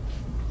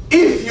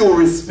if you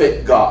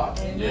respect God.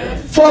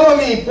 Yes. Follow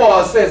me,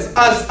 Paul says,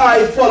 as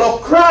I follow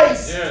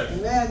Christ. Yes.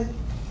 Amen.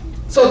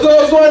 So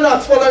those who are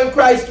not following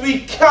Christ,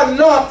 we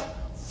cannot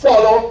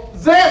follow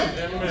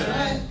them.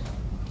 Amen.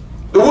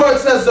 The word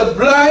says the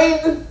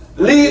blind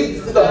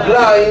leads the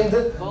blind,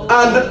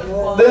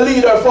 and the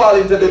leader fall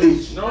into the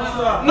ditch. No,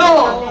 sir.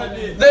 No,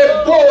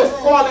 they both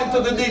fall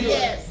into the ditch.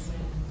 Yes.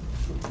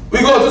 We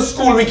go to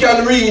school, we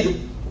can read.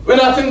 We're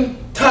not in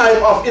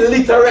time of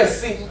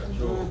illiteracy.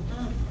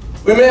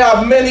 We may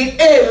have many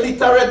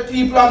illiterate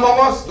people among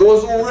us,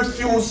 those who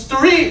refuse to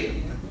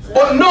read,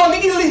 but none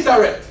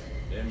illiterate.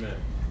 Amen.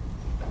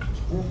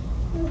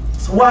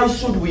 So why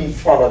should we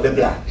follow the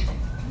blind?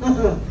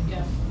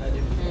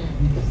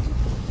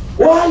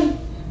 Why?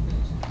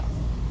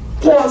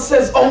 Paul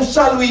says, how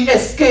shall we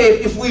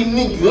escape if we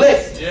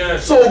neglect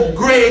so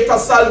great a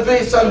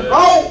salvation?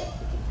 How?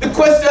 The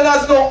question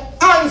has no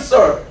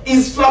answer.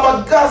 He's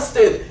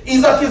flabbergasted.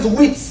 He's at his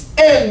wit's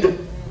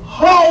end.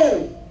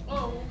 How?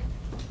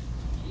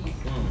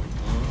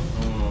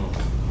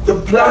 The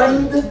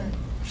blind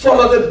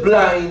follow the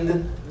blind,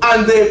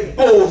 and they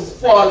both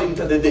fall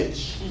into the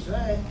ditch.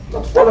 Right.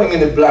 Not following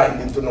any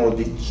blind into no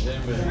ditch.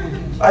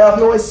 Amen. I have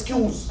no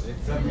excuse.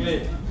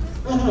 Exactly.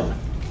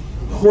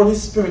 The Holy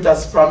Spirit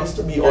has promised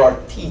to be our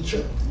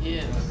teacher.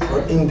 Yes.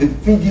 Our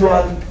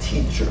individual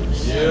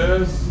teachers.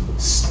 Yes.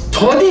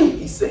 Study,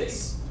 he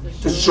says,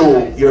 to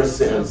show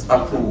yourselves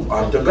approved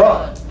unto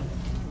God.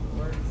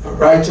 A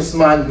righteous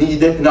man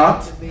needeth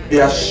not be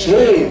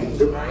ashamed,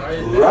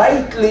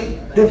 rightly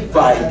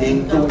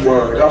dividing the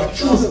word of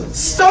truth.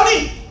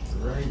 Study.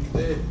 Right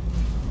there.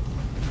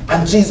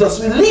 And Jesus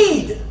will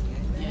lead.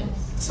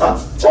 It's not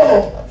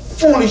follow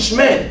foolish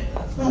men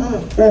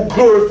who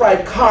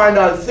glorify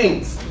carnal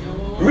things.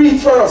 Read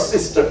for us,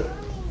 sister.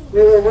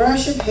 We will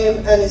worship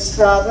him and his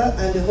Father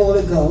and the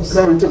Holy Ghost.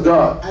 Glory to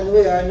God. And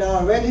we are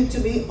now ready to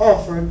be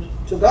offered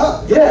to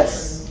God.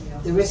 Yes.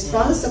 The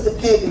response of the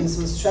pagans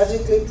was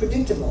tragically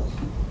predictable.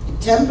 The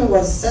temple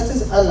was set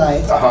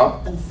alight,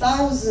 and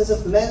thousands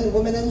of men,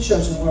 women, and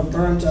children were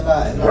burned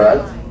alive.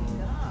 Right.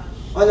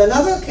 On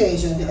another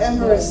occasion, the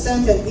emperor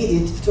sent an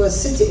edict to a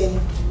city in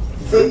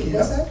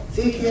Phrygia,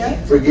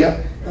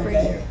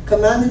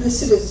 commanded the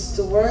citizens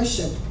to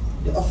worship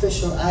the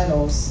official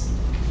idols.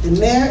 The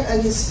mayor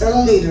and his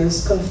fellow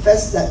leaders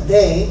confessed that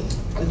they,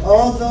 and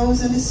all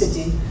those in the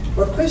city,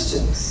 were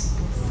Christians.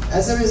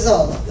 As a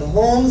result, the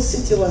whole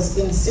city was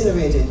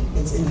incinerated.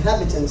 Its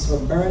inhabitants were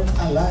burnt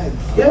alive.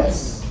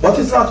 Yes. But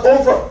it's not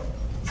over.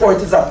 For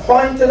it is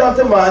appointed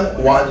unto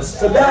man once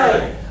to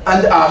die.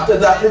 And after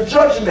that, the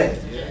judgment.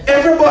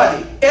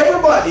 Everybody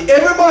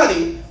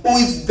who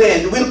is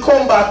dead will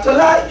come back to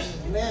life.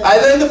 Amen.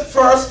 Either in the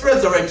first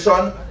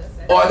resurrection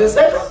or the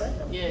second.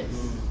 Yes.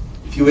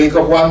 If you wake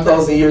up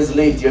 1,000 years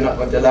late, you're not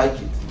going to like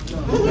it.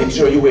 Make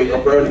sure you wake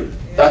up early.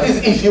 That is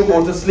if you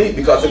go to sleep,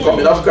 because the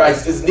coming of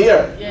Christ is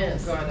near.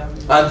 Yes.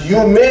 And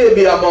you may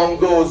be among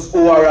those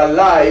who are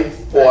alive,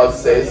 Paul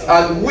says,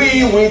 and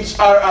we which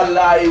are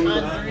alive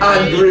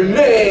and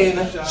remain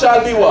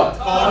shall be what?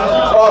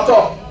 Caught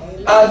up.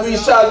 And we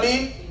shall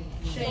be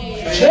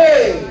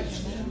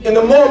changed in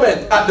the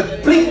moment, at the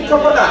blink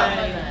of an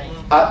eye,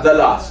 at the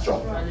last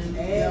drop.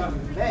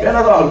 We're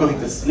not all going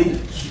to sleep.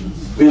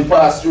 We'll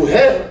pass through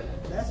hell.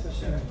 That's for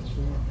sure.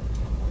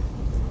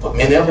 But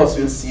many of us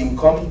will see him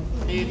coming.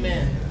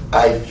 Amen.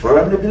 I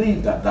firmly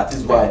believe that. That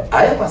is why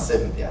I am a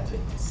Seventh-day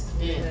Adventist.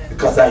 Yes.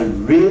 Because I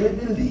really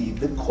believe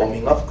the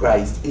coming of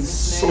Christ is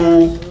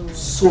so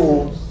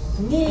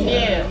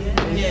near.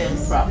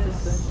 Yes.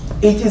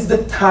 It is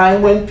the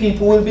time when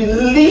people will be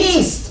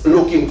least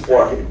looking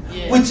for him,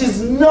 which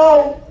is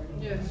now.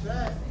 Yes,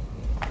 right.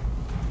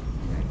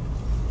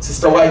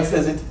 Sister White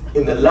says it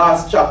in the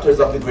last chapters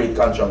of the Great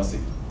Controversy.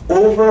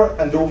 Over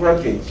and over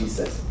again, she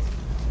says it.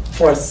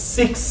 For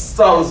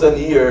 6,000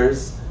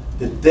 years,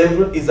 the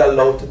devil is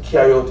allowed to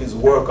carry out his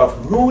work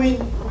of ruin.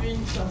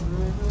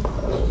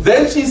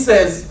 Then she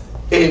says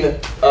in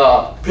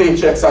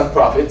Patriarchs and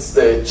Prophets,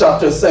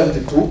 chapter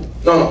 72,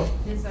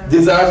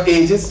 Desire of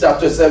Ages,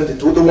 chapter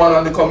 72, the one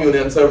on the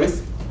communion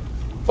service.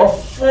 For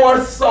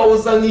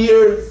 4,000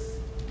 years,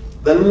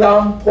 the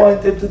Lamb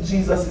pointed to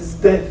Jesus'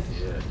 death.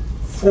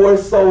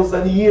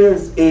 4,000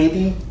 years,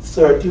 AD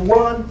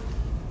 31.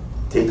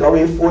 Take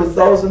away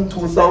 4,000,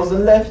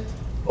 2,000 left.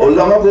 How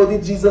long ago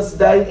did Jesus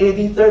die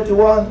in AD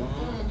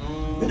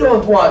 31? We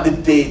don't want the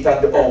date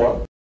and the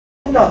hour.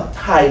 We're not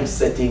time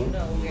setting.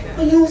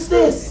 We use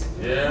this.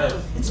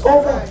 It's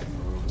over.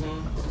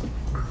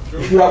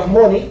 If you have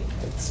money,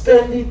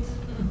 spend it.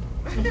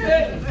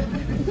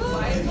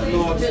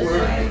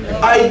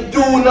 I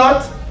do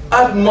not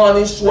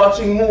admonish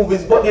watching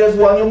movies, but there's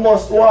one you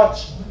must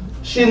watch.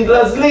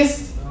 Schindler's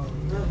List.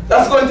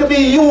 That's going to be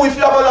you if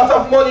you have a lot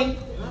of money.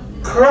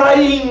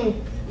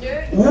 Crying,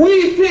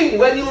 weeping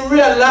when you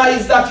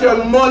realize that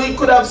your money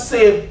could have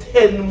saved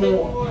 10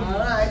 more.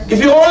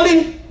 If you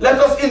only let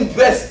us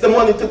invest the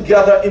money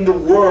together in the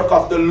work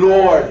of the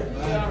Lord.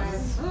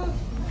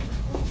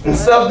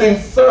 Instead of doing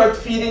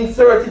feeding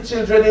 30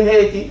 children in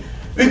Haiti,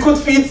 we could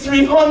feed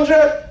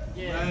 300.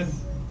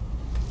 Yes.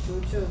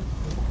 True.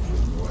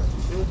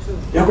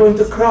 You're going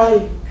to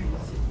cry.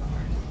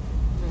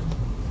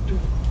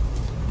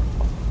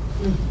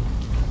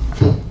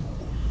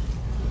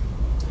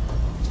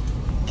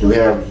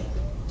 Where are we?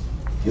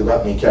 You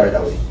got me carried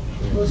away.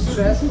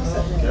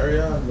 Carry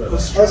on, brother.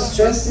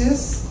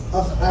 Ostressus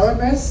of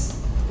Arabes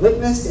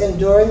witnessed the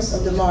endurance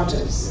of the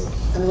martyrs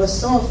and was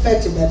so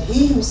affected that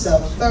he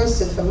himself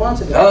thirsted for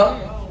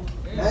martyrdom.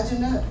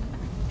 Imagine that.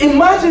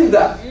 Imagine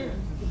that.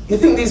 You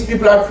think these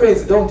people are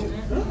crazy, don't you?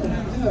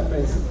 They are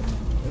crazy.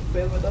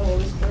 Filled with the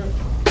Holy Spirit.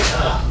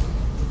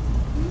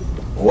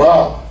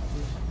 Wow.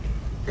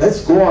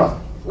 Let's go on.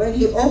 When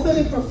he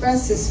openly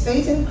professed his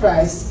faith in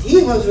Christ,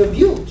 he was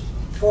rebuked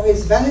for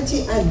his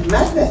vanity and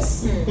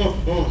madness.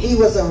 He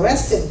was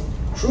arrested,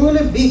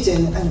 cruelly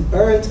beaten, and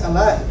burnt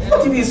alive.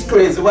 But if he's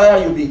crazy, why are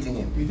you beating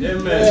him?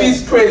 Amen. If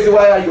he's crazy,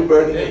 why are you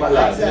burning him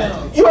alive?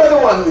 Exactly. You are the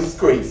one who is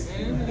crazy.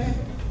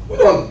 We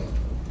don't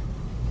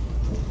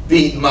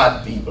beat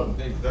mad people.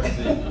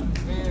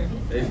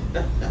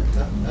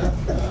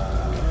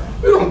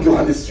 We don't go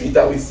on the street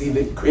and we see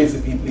the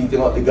crazy people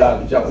eating out the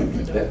garbage and we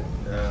beat them.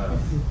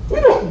 We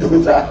don't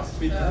do that.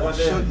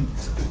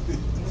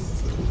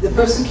 The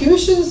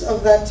persecutions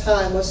of that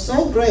time were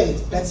so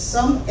great that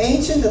some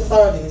ancient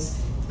authorities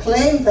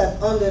claimed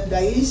that under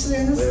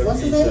Diocletian's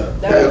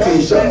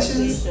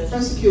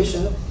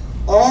persecution,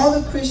 all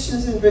the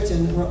Christians in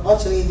Britain were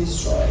utterly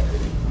destroyed.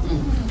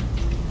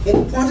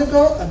 In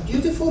Portugal, a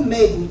beautiful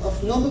maiden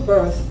of noble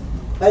birth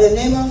by the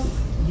name of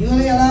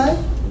Eulalia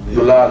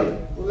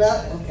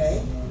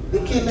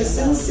became a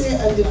sincere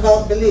and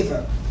devout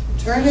believer,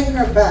 turning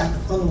her back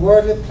on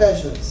worldly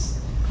pleasures.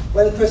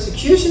 When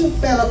persecution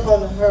fell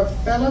upon her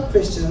fellow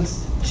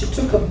Christians, she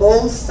took a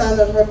bold stand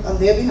on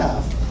their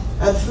behalf,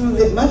 and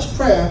through much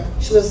prayer,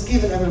 she was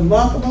given a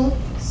remarkable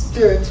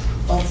spirit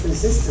of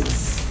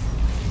resistance.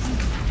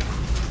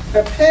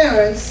 Her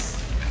parents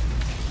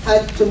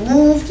had to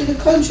move to the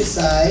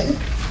countryside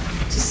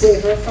to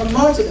save her from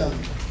martyrdom.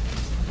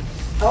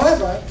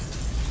 However,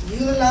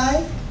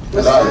 Eulalie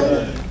was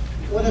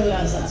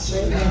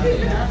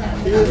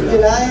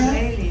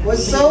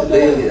so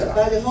moved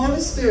by the Holy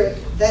Spirit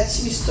that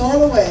she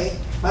stole away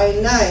by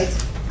night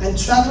and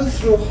traveled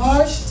through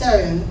harsh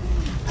terrain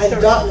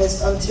and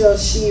darkness until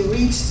she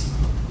reached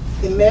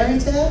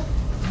Smyrna,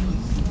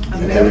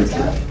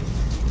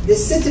 the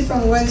city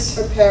from whence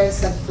her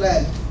parents had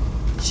fled.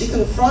 She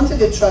confronted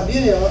the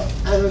tribunal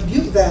and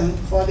rebuked them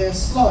for their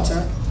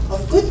slaughter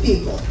of good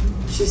people.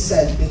 She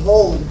said,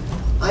 "Behold,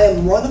 I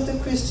am one of the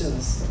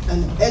Christians,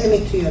 an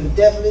enemy to your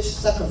devilish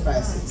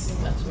sacrifices.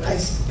 I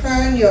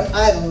spurn your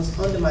idols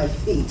under my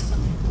feet.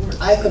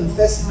 I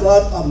confess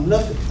God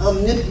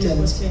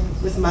omnipotent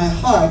with my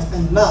heart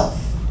and mouth.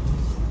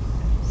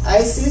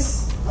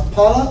 Isis,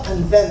 Apollo,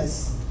 and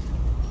Venus,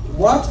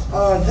 what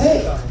are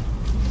they?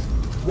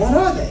 What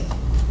are they?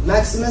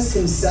 Maximus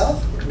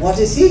himself, what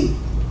is he?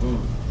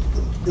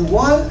 The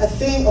one a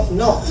thing of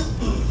naught,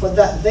 for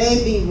that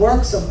they be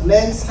works of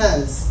men's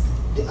hands,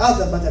 the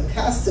other but a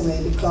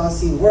castaway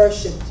because he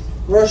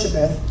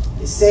worshippeth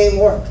the same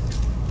work.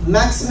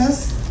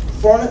 Maximus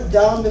falleth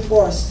down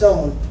before a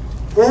stone.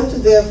 Go to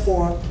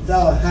therefore,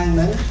 thou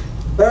hangman,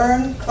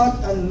 burn,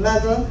 cut, and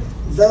mangle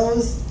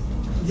these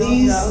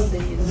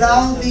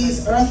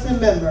earthly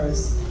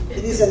members.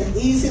 It is an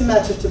easy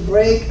matter to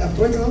break a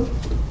brittle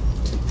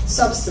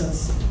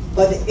substance,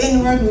 but the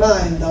inward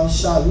mind thou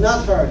shalt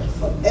not hurt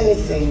for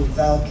anything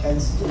thou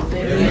canst do."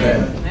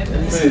 Amen.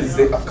 This is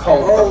the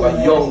account of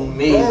a young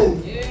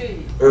maiden.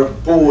 Her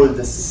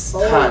bold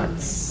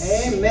stance.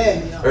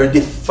 Amen. Her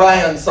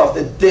defiance of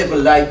the devil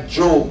like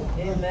Job.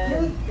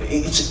 Amen.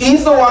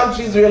 He's the one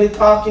she's really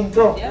talking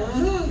to.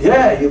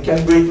 Yeah, you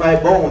can break my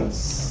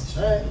bones.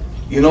 Right.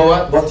 You know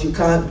what? But you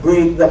can't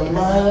break the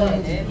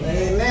mind.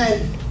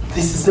 Amen.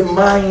 This is the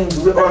mind.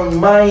 Our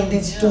mind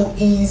is too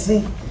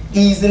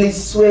easily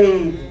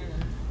swayed.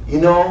 You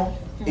know,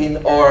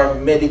 in our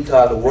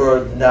medical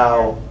world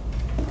now,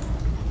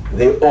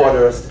 they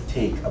order us to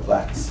take a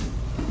vaccine.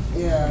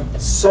 Yeah.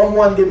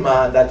 Someone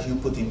demand that you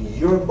put in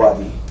your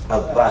body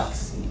a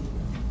vaccine,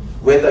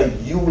 whether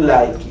you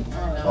like it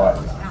or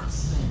not.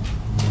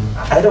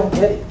 I don't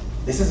get it.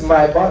 This is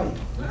my body.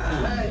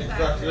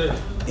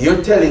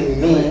 You're telling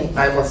me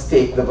I must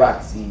take the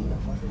vaccine,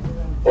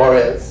 or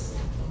else?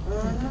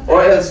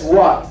 Or else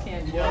what?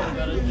 It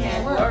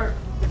can't work.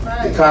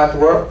 It can't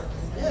work?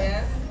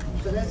 Yeah.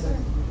 So that's it.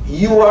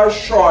 You are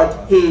short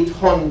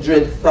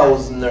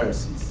 800,000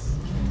 nurses.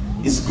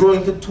 It's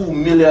growing to 2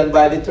 million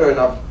by the turn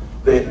of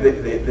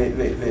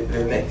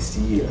the next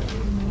year.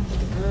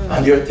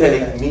 And you're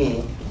telling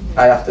me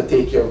I have to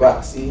take your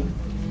vaccine?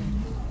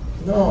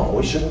 No,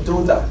 we shouldn't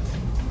do that.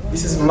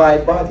 This is my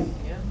body.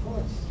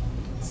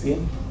 See?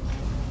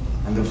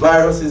 And the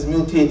virus is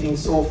mutating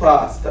so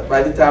fast that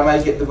by the time I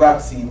get the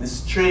vaccine, the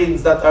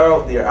strains that are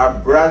out there are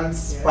brand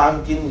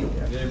spanking new.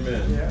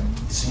 Amen.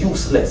 It's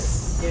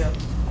useless.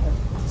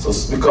 So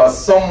because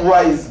some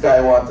wise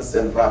guy wants to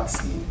sell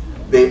vaccine,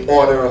 they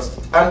order us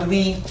and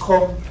we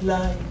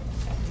comply.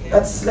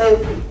 That's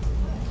slavery.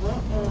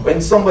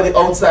 When somebody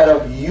outside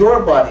of your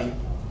body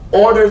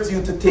orders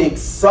you to take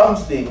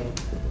something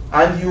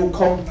and you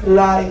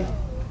comply,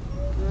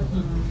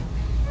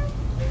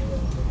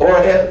 or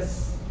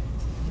else,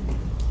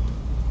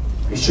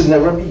 it should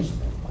never be.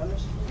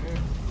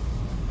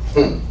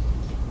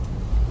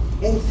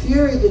 In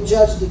fury, the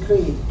judge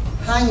decreed,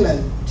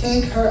 "Hangman,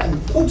 take her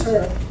and put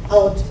her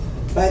out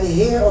by the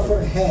hair of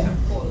her head."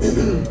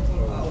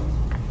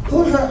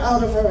 Pull her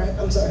out of her hair.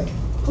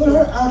 Pull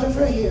her out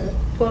by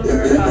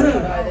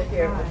the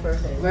hair of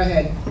her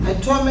head.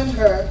 And torment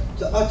her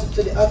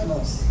to the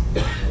utmost.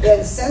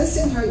 Then,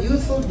 sensing her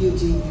youthful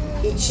beauty,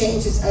 he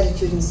changed his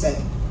attitude and said,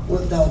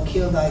 "Wilt thou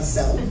kill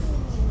thyself?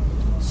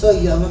 So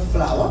young a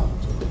flower?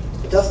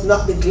 Doth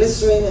not the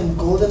glistering and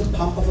golden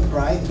pomp of a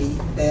bride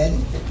bed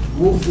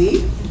move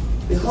thee?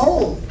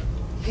 Behold,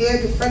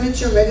 here the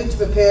furniture ready to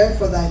prepare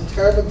for thy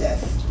terrible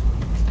death.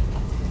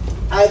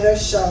 Either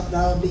shalt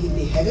thou be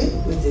beheaded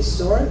with this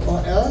sword,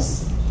 or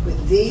else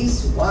with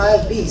these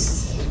wild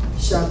beasts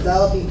shalt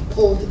thou be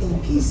pulled in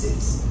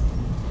pieces.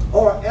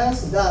 Or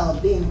else thou,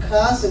 being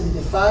cast into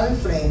the fiery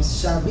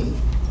flames, shalt be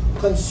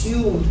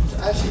consumed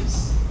to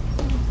ashes.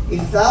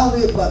 If thou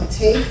wilt but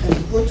take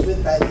and put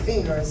with thy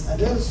fingers a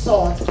little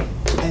salt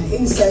and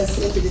incense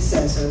into the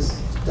censers,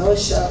 thou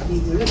shalt be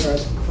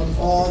delivered from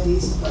all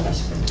these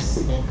punishments."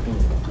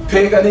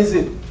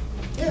 Paganism.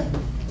 Yeah.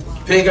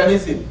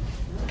 Paganism.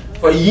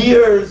 For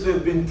years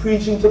we've been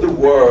preaching to the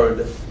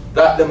world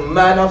that the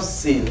man of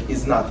sin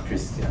is not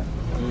Christian.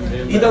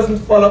 He doesn't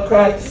follow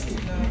Christ.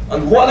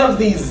 And one of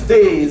these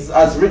days,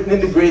 as written in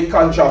The Great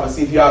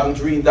Controversy, if you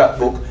haven't read that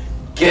book,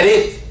 get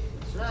it.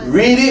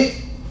 Read it.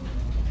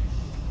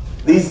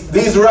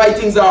 These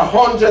writings are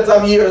hundreds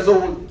of years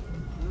old.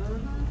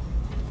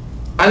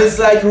 And it's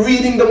like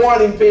reading the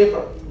morning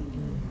paper.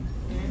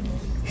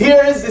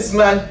 Here is this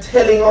man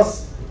telling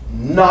us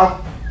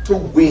not to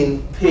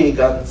win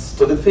pagans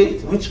to the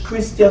faith. Which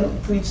Christian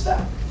preach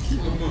that?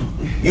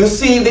 You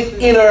see the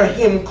inner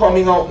him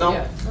coming out now?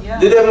 Yeah.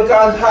 The devil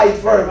can't hide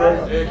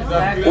forever.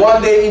 Exactly.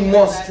 One day he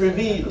must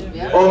reveal.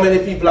 How many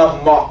people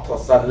have mocked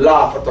us and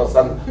laughed at us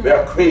and we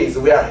are crazy,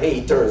 we are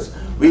haters.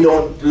 We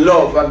don't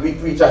love and we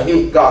preach a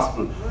hate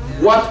gospel.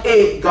 What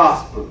hate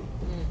gospel?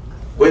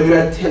 When we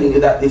are telling you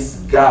that this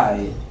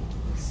guy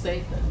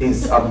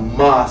is a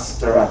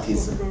master at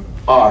his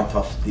art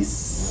of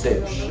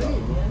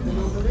deception.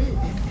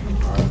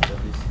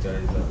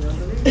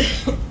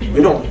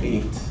 We don't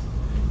hate.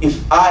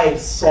 If I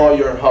saw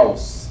your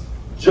house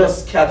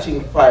just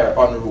catching fire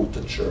en route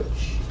to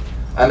church,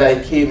 and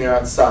I came here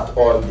and sat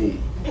all day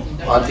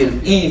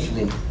until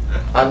evening,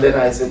 and then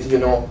I said, you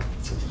know,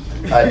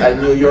 I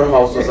knew your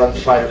house was on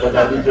fire, but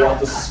I didn't want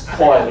to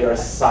spoil your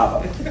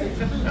Sabbath.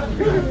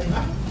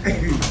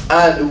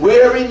 And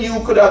wherein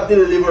you could have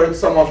delivered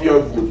some of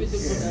your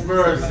goods.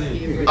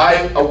 Mercy.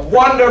 A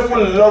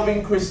wonderful,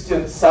 loving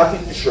Christian sat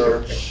in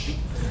church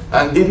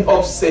and didn't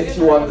upset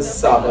you on the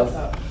Sabbath.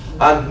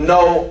 And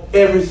now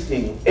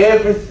everything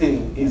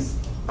is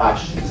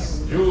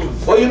ashes.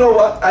 But you know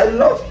what? I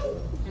love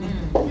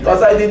you.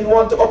 Because I didn't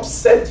want to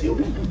upset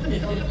you.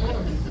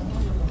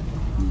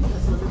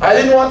 I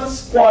didn't want to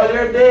spoil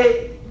your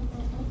day.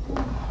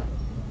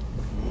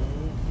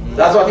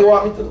 That's what you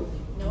want me to do?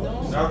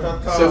 Not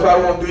at all. So if I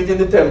won't do it in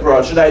the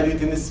temporal, should I do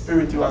it in the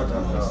spiritual?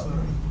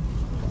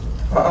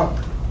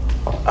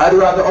 I'd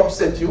rather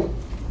upset you.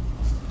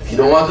 If you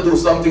don't want to do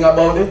something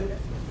about it,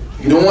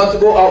 if you don't want to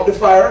go out the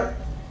fire,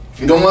 if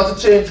you don't want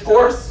to change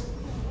course,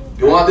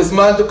 you want this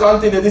man to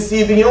continue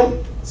deceiving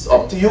you, it's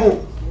up to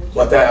you.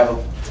 But I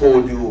have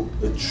told you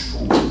the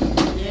truth.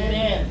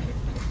 Amen.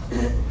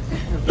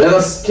 Let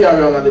us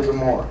carry on a little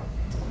more.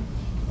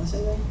 What's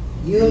her name?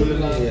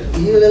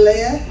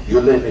 Eulalea?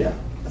 Eulalea.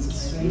 That's a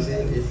strange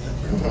name.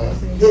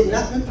 Did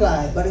not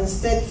reply, but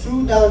instead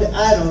threw down the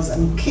idols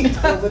and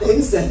kicked over the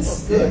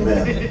incense.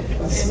 Amen.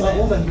 A smart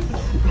woman.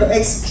 Her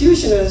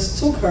executioners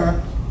took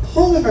her,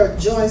 pulled her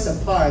joints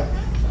apart,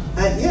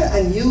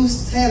 and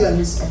used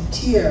talons of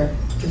tear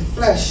to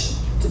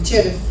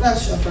tear the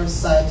flesh of her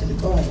side to the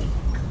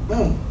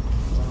bone.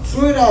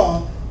 Through it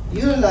all,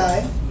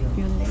 Eulalea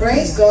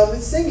praised God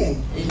with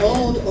singing.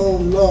 Behold, O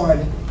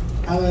Lord,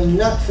 I will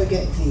not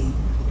forget thee.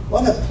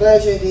 What a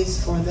pleasure it is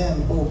for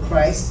them, O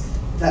Christ,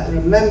 that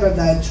remember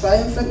thy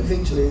triumphant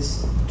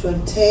victories to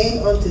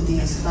attain unto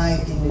these high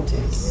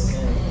dignities.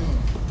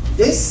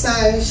 This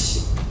sang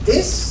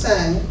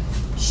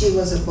she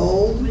with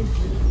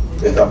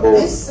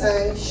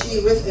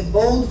a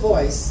bold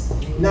voice,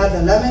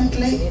 neither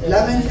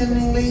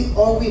lamentingly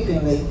or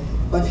weepingly,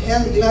 but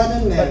held glad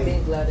and merry.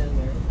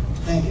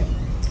 Thank you.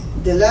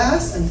 The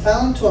last and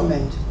final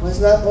torment was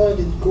not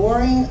only the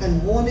goring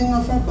and wounding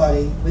of her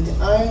body with the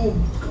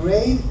iron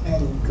grade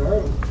and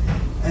girdle,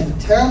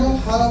 and terrible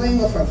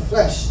hollowing of her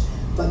flesh,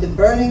 but the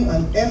burning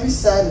on every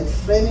side with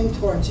flaming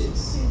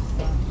torches.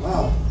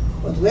 Wow.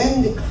 But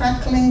when the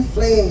crackling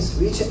flames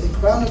reached the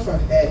crown of her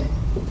head,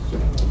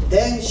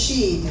 then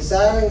she,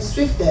 desiring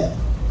swift death,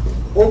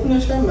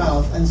 opened her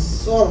mouth and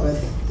swallowed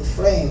the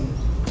flame,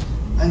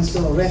 and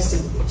so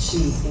rested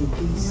she in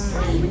peace.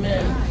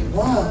 Amen.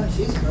 Wow,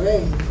 she's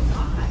brave.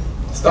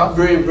 Stop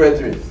brave,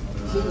 brethren.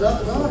 She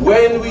loved God.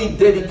 When we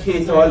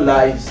dedicate our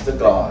lives to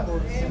God,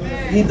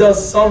 He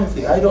does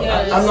something.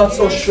 I'm not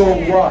so sure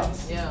what.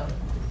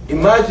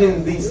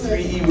 Imagine these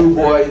three Hebrew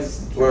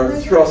boys were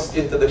thrust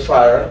into the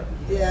fire.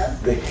 Yeah.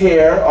 The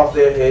hair of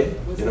their head,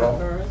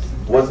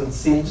 wasn't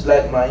singed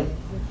like mine.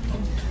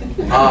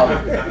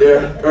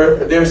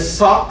 Their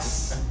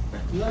socks,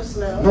 No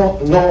smell.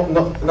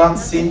 no, not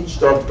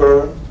singed or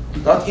burned.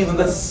 Not even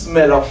the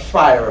smell of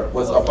fire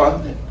was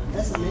upon them.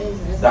 That's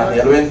amazing.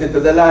 Daniel went into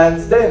the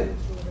lions then.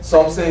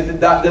 Some say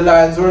that the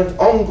lions weren't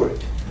hungry.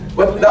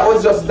 But that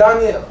was just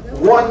Daniel,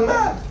 one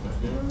man.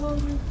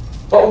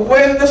 But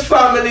when the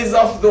families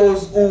of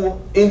those who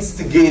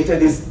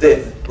instigated his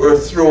death were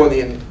thrown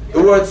in,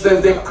 the word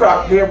says they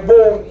cracked their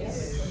bones.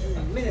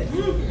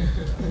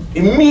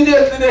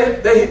 Immediately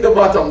they hit the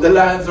bottom, the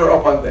lions were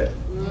up on them.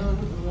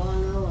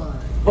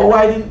 But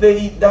why didn't they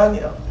eat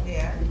Daniel?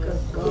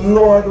 The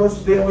Lord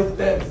was there with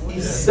them.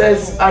 He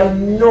says, I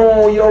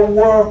know your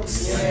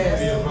works.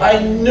 I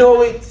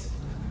know it.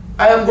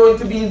 I am going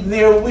to be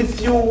there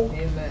with you.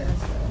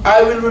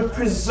 I will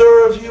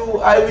preserve you.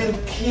 I will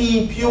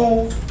keep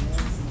you.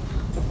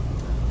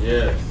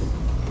 Yes.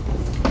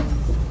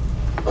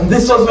 And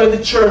this was when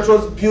the church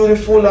was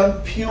beautiful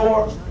and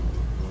pure.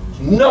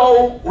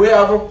 Now we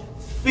have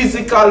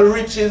physical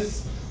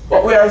riches,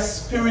 but we are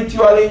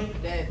spiritually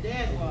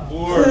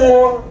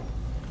poor.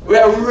 We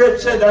are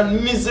wretched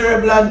and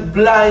miserable and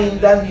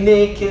blind and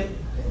naked,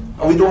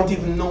 and we don't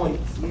even know it.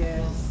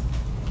 Yes.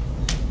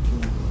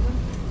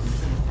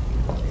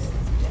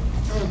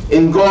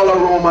 In Gaul, a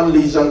Roman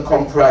legion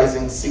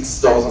comprising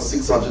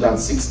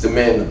 6,660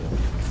 men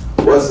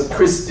was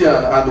Christian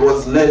and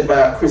was led by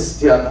a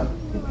Christian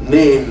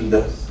named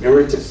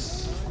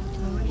Meritus.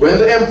 When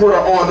the emperor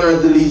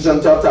ordered the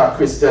legion to attack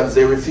Christians,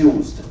 they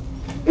refused.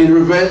 In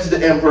revenge,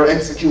 the emperor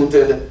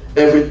executed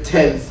every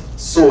 10th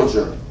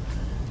soldier.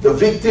 The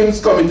victims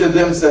committed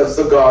themselves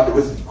to God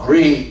with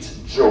great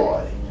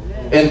joy,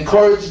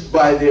 encouraged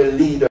by their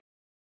leader,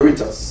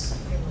 Meritus.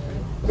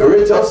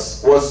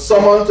 Meritus was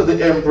summoned to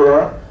the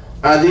emperor,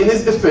 and in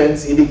his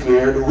defense he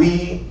declared,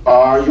 "We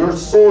are your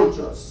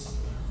soldiers,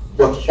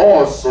 but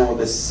also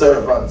the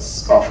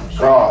servants of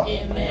God.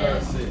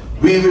 Amen.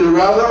 We will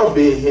rather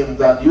obey him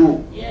than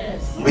you.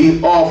 Yes.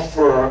 We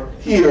offer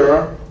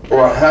here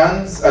our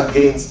hands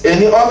against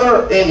any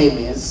other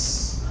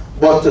enemies,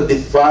 but to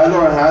defile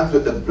our hands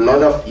with the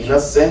blood of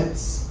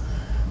innocents,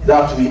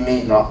 that we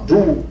may not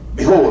do.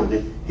 Behold,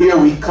 here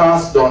we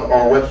cast down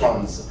our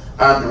weapons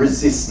and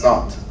resist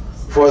not.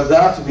 For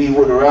that we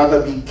would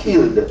rather be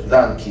killed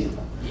than killed,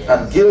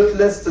 and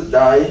guiltless to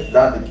die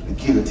than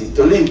guilty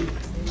to live.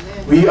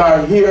 We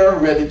are here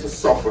ready to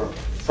suffer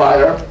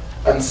fire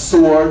and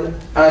sword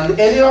and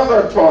any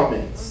other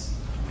torments.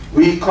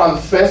 We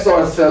confess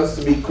ourselves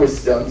to be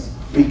Christians.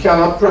 We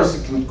cannot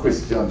persecute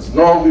Christians,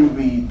 nor will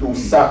we do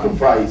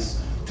sacrifice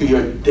to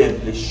your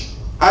devilish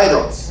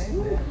idols."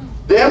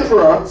 The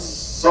emperor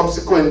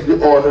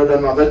subsequently ordered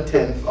another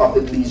 10th of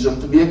the legion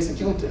to be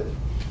executed.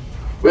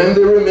 When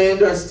the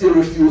remainder still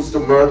refused to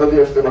murder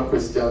their fellow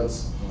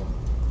Christians,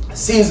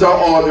 Caesar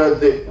ordered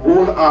the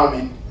whole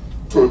army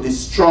to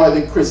destroy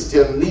the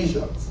Christian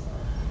legions.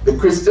 The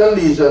Christian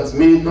legions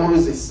made no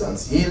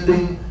resistance,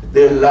 yielding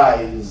their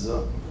lives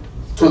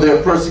to their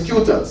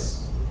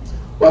persecutors.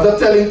 What a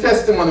telling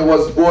testimony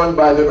was borne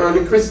by the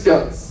early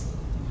Christians.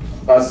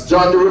 As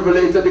John the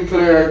Revelator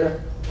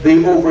declared,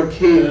 they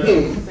overcame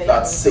him,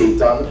 that's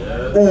Satan,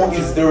 who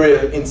is the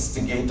real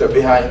instigator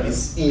behind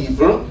this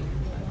evil,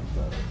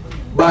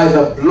 by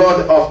the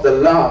blood of the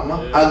Lamb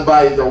and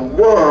by the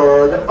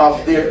word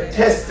of their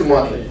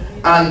testimony,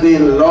 and they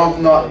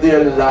loved not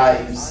their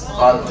lives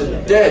unto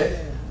death.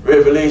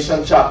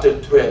 Revelation chapter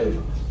 12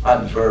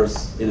 and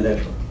verse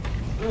 11.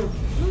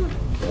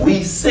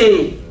 We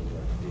say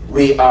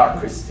we are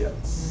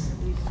Christians.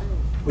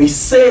 We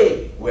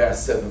say we are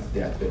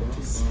Seventh-day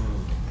Adventists.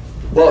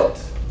 But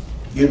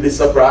you'll be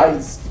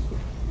surprised.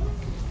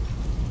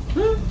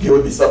 You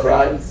will be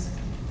surprised.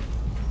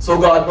 So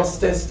God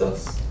must test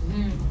us.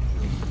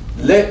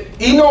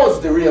 He knows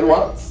the real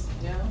ones.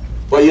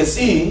 But you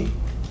see,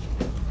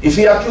 if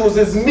he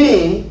accuses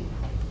me,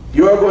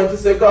 you are going to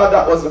say, "God,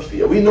 that wasn't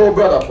fair." We know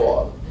Brother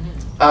Paul.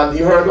 And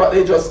you heard what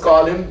they just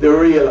call him? The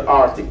real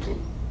article.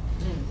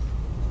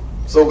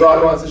 So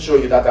God wants to show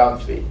you that I'm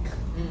fake.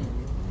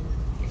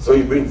 So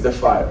he brings the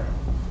fire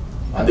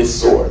and the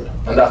sword.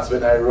 And that's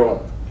when I run.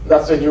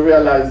 That's when you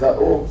realize that,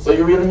 oh, so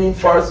you really mean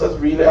Forrest was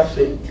really a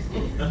fake?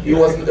 He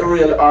wasn't the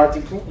real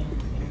article?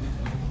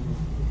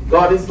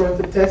 God is going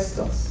to test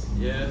us.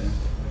 Yes.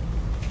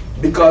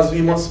 Because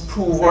we must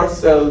prove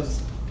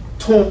ourselves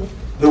to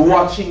the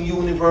watching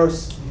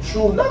universe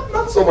true.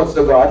 Not so much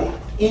to God.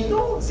 He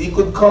knows. He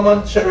could come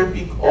and cherry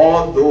pick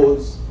all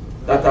those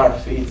that are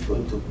faithful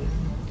to him.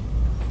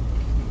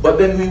 But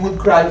then we would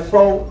cry,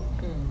 "Foul.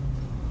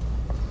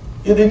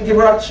 You didn't give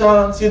her a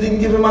chance. You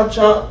didn't give him a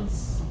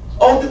chance."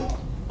 How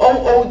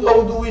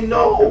do we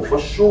know for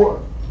sure?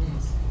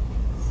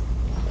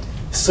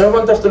 The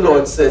servant of the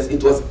Lord says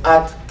it was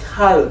at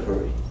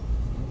Calvary.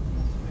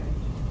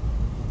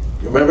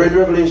 You remember in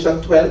Revelation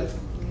 12?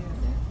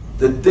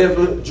 The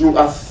devil drew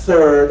a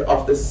third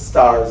of the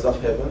stars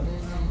of heaven.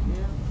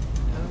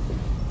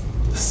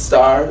 The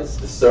stars,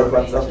 the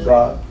servants of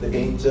God, the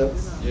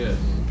angels. Yes.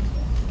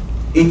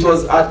 It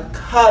was at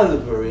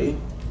Calvary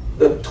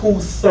that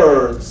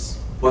 2/3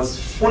 was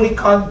fully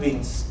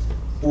convinced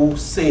who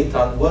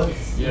Satan was.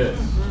 Yes.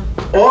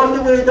 All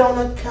the way down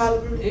at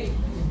Calvary,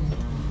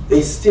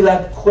 they still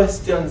had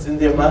questions in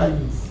their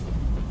minds.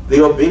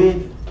 They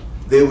obeyed,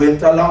 they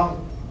went along.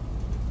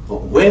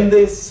 But when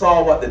they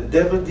saw what the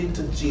devil did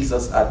to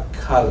Jesus at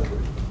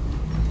Calvary,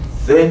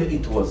 then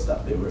it was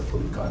that they were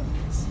fully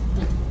convinced.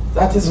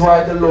 That is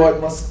why the Lord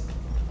must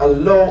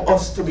allow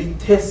us to be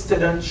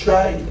tested and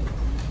tried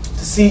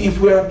to see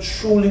if we are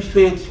truly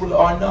faithful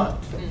or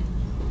not.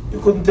 You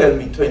couldn't tell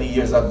me 20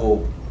 years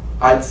ago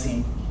I'd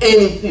see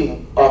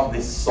anything of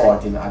this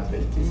sort in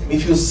Adventism.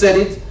 If you said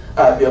it,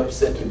 I'd be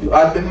upset with you.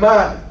 I'd be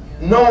mad.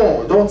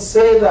 No, don't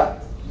say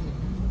that.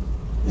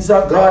 These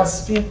are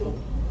God's people.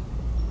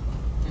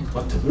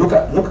 But look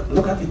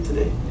at it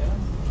today.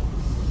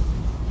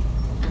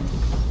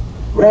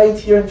 Right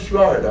here in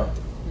Florida,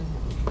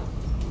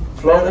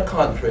 Florida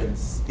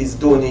Conference is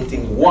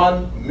donating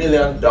 $1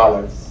 million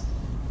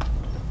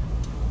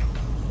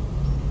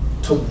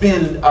to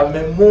build a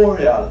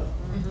memorial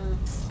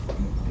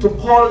to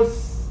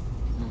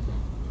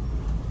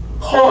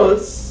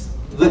Pulse,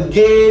 the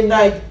gay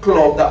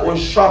nightclub that was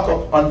shot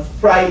up on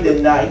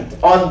Friday night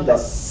on the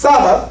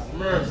Sabbath.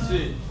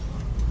 Mercy.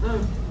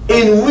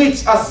 In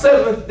which a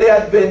Seventh-day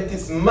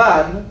Adventist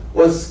man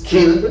was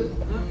killed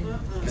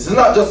This is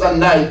not just a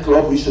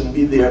nightclub, we shouldn't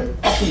be there,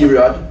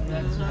 period.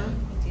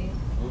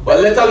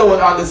 But let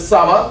alone on the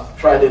Sabbath,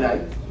 Friday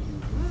night.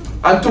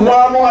 And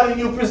tomorrow morning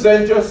you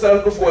present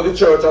yourself before the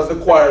church as the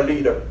choir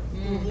leader.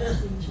 And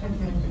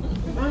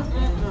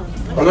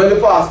when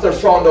the pastor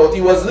found out he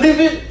was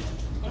living,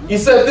 he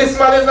said, this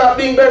man is not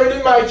being buried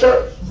in my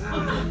church.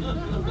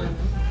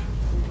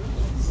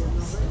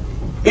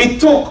 It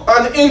took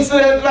an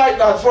incident like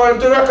that for him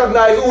to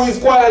recognize who his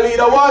choir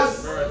leader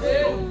was.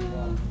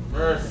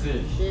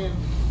 Mercy.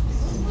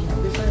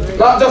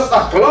 Not just a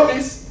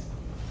clubbist.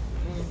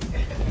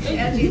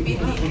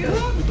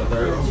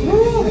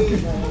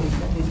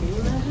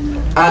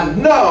 And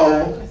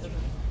now,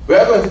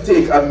 we're going to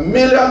take $1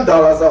 million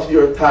of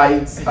your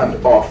tithes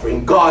and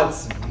offering,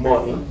 God's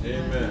money,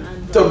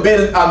 Amen, to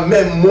build a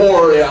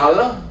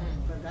memorial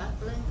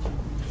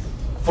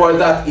for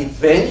that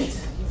event.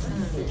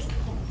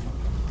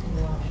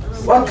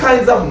 What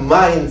kinds of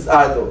minds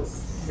are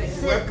those?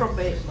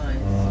 Reprobate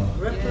mind.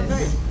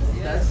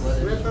 That's what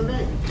it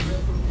is.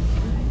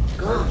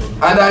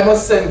 And I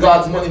must send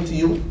God's money to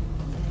you.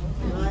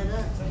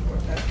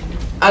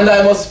 And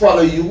I must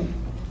follow you.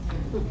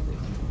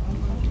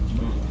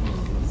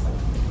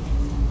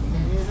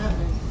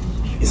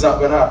 It's not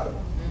going to happen.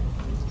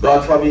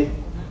 God forbid.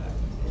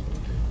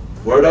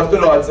 Word of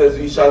the Lord says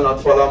we shall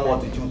not follow a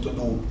multitude to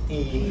do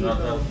evil.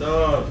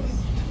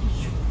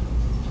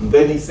 And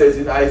then he says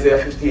in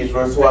Isaiah 58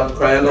 verse 1,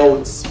 cry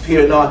aloud,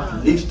 spare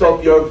not, lift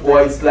up your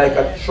voice like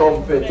a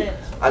trumpet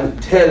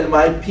and tell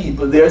my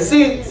people their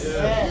sins.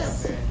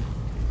 Yes.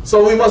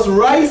 So we must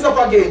rise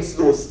up against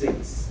those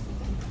things.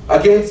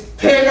 Against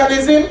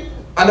paganism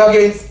and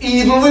against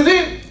evil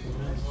within.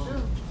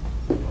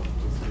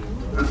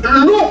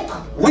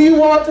 Look, we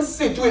want to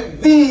sit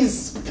with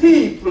these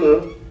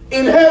people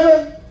in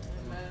heaven.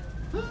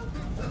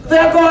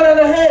 They're gone on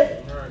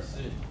ahead.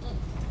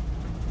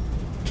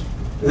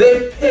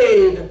 They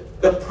paid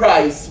the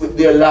price with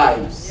their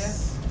lives.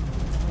 Yes.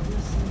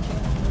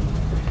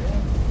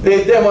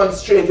 They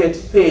demonstrated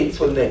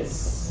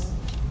faithfulness.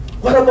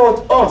 What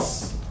about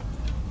us?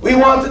 We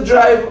want to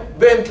drive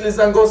Bentleys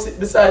and go sit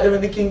beside them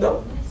in the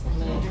kingdom?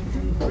 No,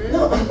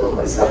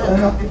 it's not going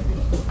to happen.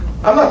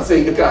 I'm not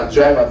saying you can't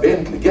drive a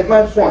Bentley. Get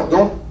my point.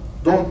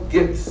 Don't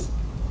get...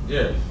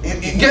 Yes.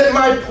 You get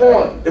my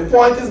point. The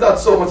point is not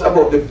so much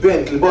about the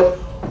Bentley, but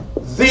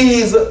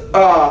these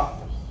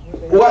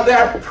what they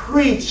are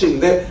preaching,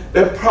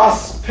 the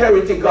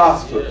prosperity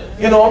gospel.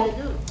 You know,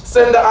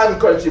 send the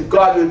handkerchief,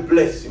 God will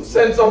bless you.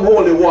 Send some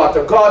holy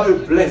water, God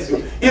will bless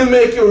you. He'll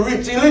make you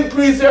rich. He'll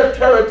increase your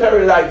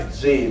territory like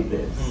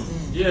Jabez.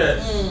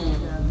 Yes.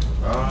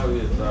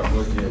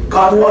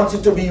 God wants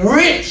you to be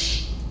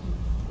rich.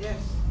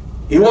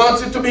 He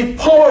wants you to be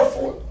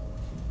powerful.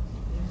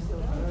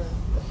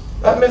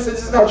 That message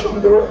is not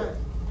from the road.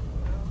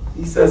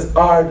 He says,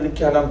 hardly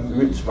can a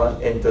rich man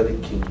enter the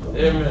kingdom.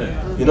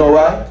 Amen. You know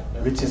why?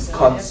 Riches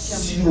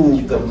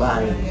consume the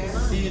mind.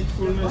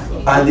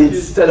 And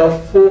instead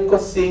of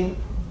focusing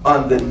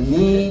on the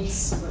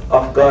needs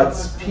of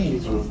God's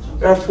people,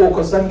 they're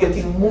focused on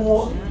getting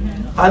more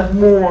and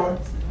more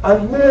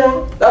and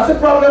more. That's the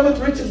problem with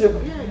riches.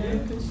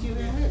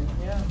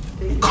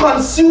 It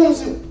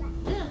consumes you.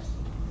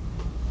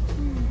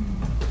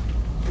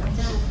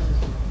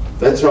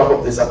 Let's wrap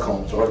up this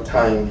account. Our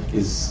time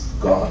is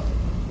gone.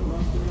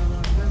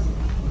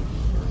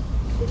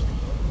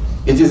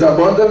 It is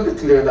abundantly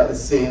clear that the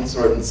saints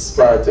were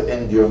inspired to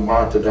endure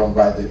martyrdom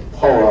by the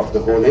power of the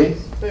Holy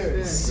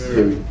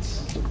Spirit.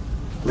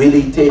 Will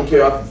He take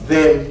care of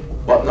them,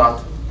 but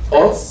not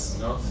us?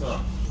 No, sir.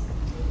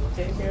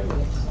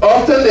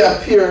 Often they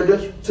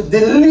appeared to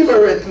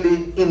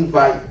deliberately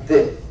invite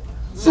death,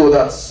 so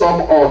that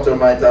some author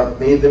might have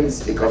made the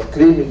mistake of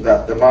claiming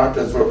that the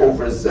martyrs were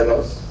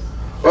overzealous,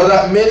 or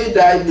that many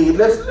died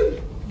needlessly.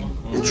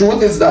 The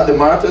truth is that the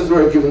martyrs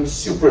were given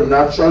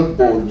supernatural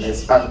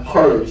boldness and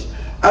courage,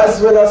 as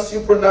well as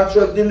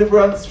supernatural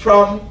deliverance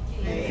from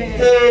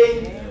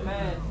pain.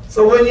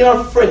 So when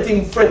you're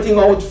fretting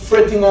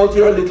out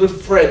your little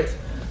fret,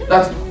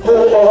 that,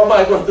 oh, am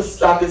I going to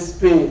stand this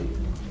pain?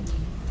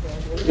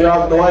 You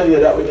have no idea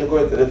that when you go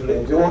into the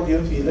flames, you won't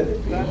even feel any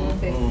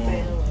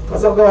pain.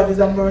 Because God is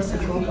a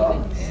merciful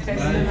God.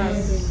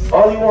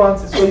 All He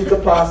wants is for you to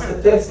pass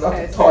the test, not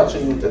to torture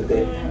you to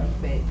death.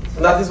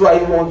 And that is why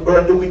He won't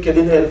burn the wicked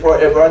in hell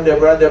forever and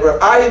ever and ever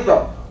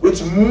either,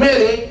 which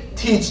many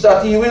teach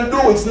that He will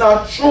do. It's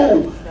not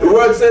true. The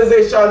word says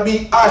they shall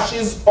be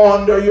ashes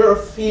under your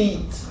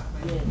feet.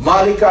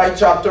 Malachi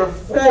chapter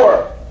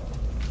 4.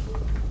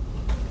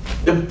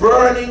 The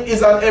burning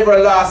is an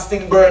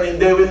everlasting burning.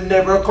 They will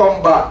never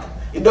come back.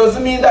 It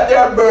doesn't mean that they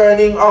are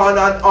burning on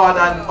and on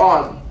and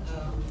on.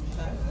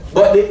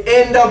 But the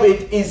end of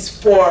it is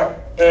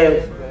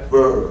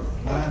forever.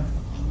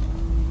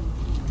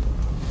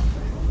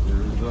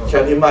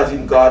 Can you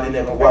imagine God in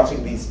heaven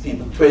watching these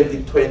people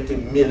 20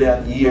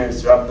 million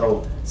years from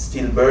now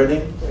still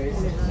burning?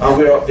 And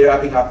we're up there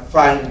having a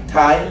fine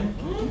time?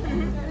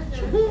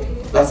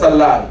 That's a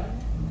lie.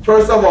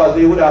 First of all,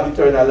 they would have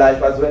eternal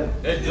life as well.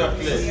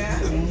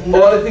 Exactly.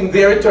 Only thing,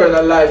 their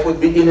eternal life would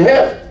be in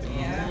hell.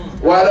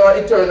 While our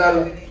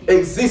eternal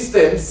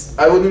existence,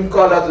 I wouldn't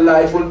call that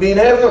life, would be in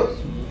heaven.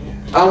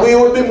 And we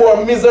would be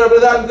more miserable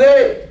than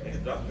they.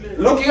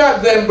 Looking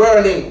at them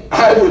burning,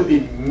 I would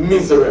be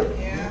miserable.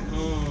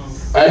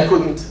 I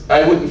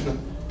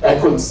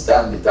couldn't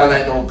stand it. And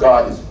I know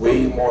God is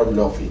way more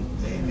loving.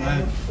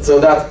 So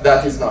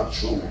that is not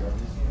true.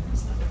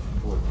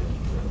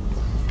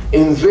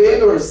 In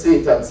vain were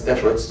Satan's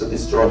efforts to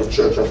destroy the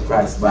church of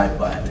Christ by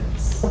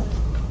violence.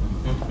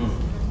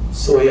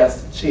 So he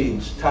has to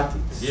change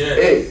tactics. Yes.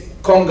 Hey,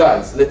 come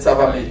guys, let's have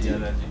a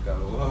meeting.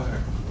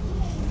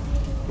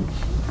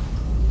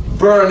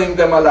 Burning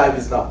them alive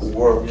is not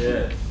working.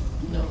 Yes.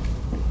 No.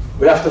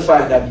 We have to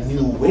find a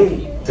new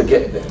way to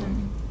get there.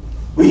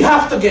 We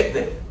have to get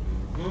there.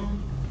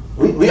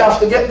 We have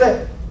to get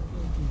there.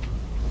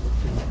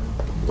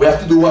 We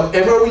have to do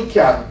whatever we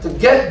can to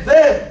get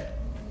there.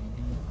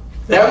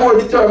 They are more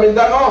determined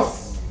than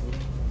us.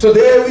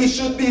 Today we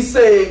should be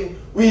saying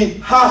we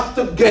have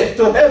to get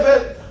to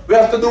heaven. We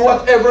have to do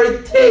whatever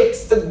it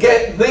takes to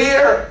get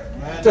there.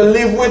 To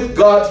live with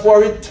God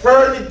for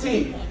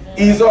eternity.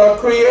 He's our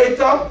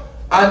creator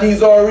and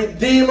he's our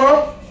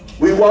redeemer.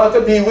 We want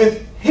to be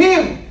with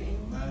him.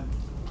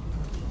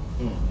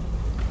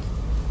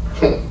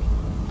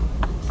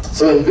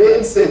 So in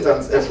vain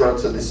Satan's effort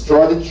to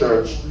destroy the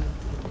church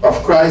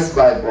of Christ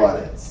by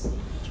violence.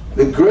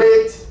 The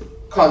great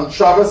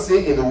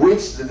controversy in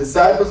which the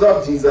disciples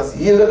of Jesus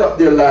yielded up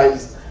their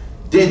lives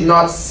did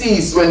not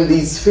cease when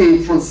these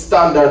faithful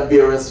standard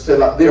bearers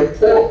fell at their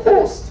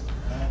post.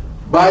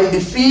 By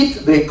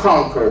defeat they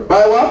conquered.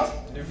 By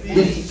what?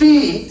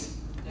 Defeat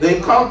they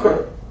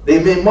conquered. They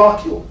may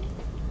mock you.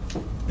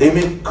 They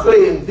may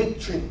claim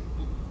victory.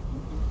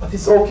 But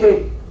it's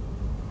okay.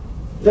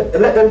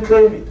 Let them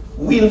claim it.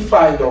 We'll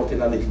find out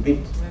in a little bit.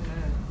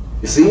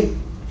 You see?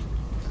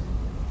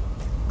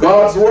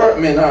 God's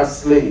workmen are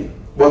slain,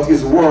 but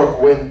his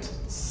work went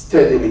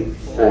steadily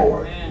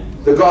forward.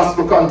 The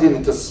gospel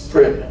continued to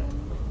spread.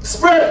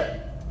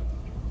 Spread!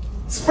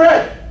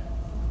 Spread!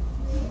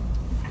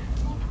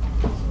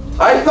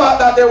 I thought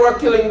that they were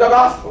killing the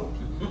gospel.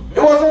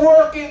 It wasn't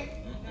working.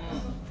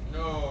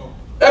 No.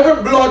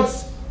 Every blood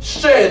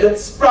shed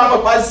sprang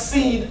up as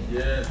seed.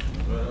 Yes.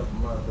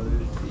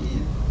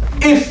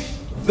 If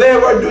they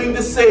were doing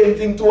the same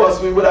thing to us,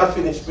 we would have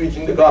finished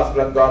preaching the gospel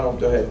and gone home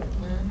to heaven.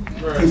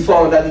 He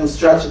found a new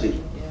strategy.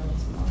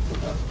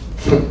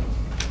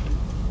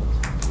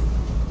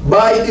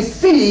 By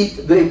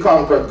defeat they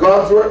conquered.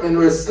 God's workmen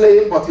were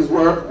slain, but his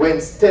work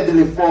went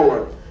steadily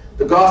forward.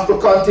 The gospel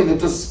continued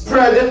to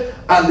spread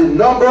and the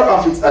number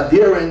of its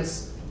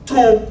adherents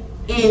to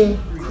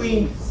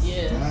increase.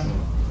 Yes.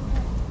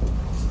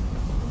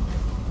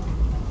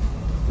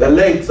 The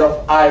legs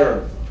of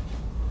iron.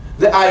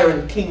 The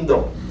iron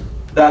kingdom.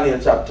 Daniel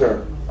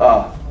chapter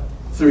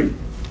 3.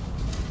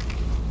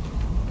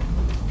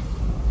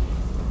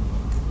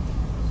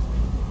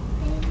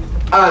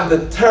 And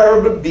the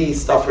terrible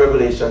beast of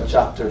Revelation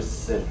chapter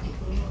 7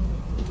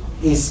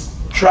 is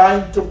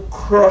trying to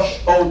crush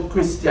out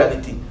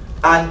Christianity,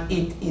 and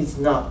it is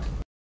not.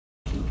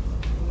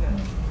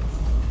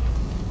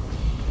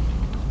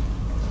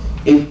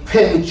 It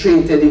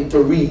penetrated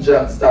into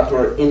regions that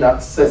were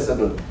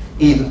inaccessible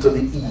even to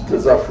the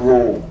eagles of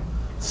Rome.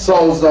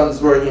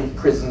 Thousands were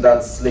imprisoned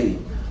and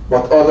slain,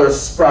 but others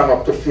sprang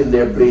up to fill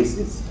their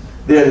places.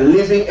 Their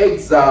living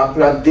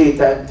example and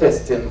daytime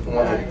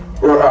testimony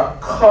were a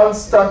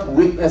constant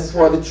witness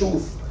for the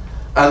truth.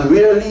 And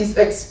where least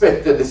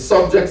expected, the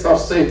subjects of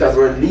Satan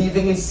were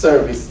leaving his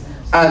service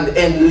and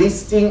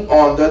enlisting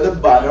under the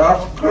banner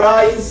of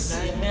Christ.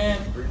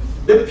 Amen.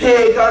 The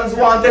pagans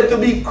wanted to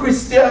be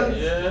Christians.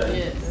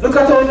 Yes. Look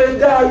at how they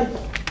died.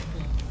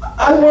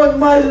 I want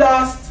my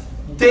last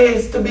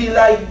days to be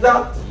like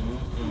that.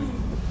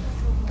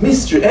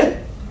 Mystery,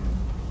 eh?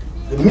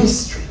 The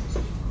mystery.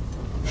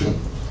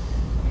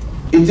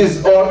 It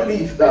is our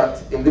belief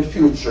that in the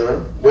future,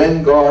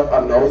 when God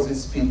allows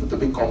his people to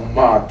become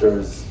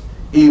martyrs,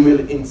 he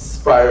will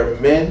inspire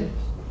men,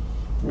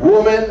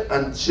 women,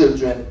 and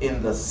children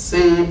in the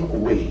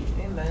same way.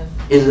 Amen.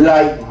 In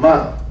like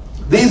manner.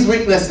 These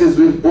witnesses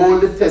will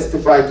boldly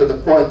testify to the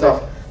point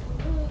of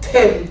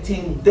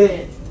tempting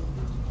death,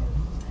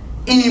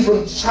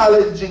 even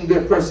challenging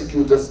their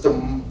persecutors to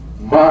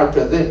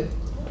martyr them.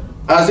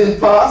 As in the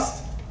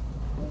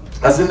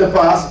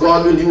past,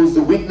 God will use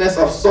the witness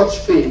of such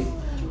faith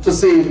to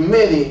save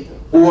many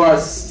who are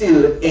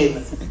still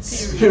in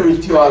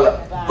spiritual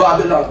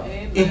Babylon.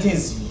 It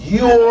is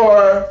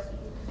your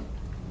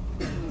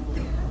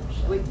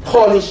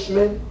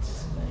punishment,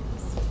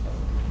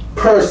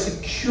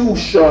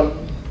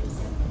 persecution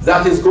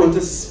that is going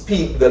to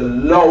speak the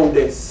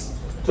loudest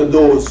to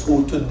those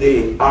who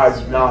today are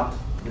not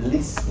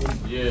listening.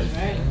 Yes.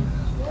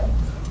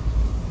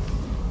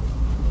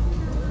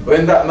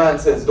 When that man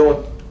says,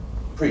 don't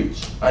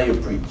preach, and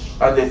you preach,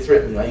 and they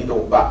threaten you, and you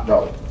don't back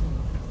down,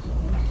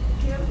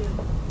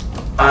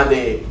 and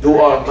they do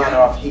all manner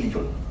of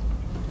evil,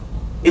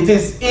 it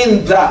is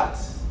in that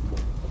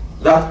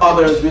that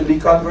others will be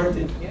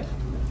converted. Yeah.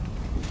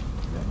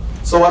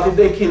 So what if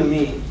they kill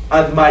me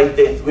and my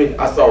death win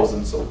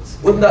 1,000 souls?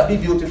 Wouldn't that be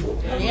beautiful?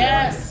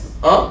 Yes.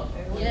 Huh?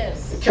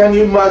 Yes. Can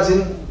you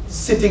imagine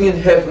sitting in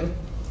heaven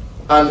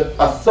and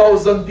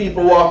 1,000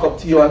 people walk up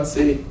to you and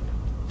say,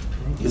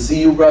 you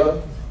see you,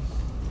 brother?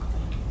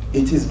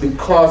 It is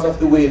because of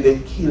the way they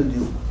killed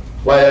you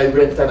why I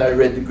went and I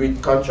read the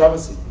great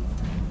controversy.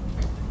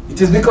 It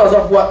is because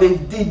of what they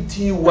did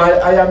to you why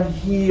I am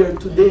here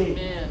today.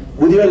 Amen.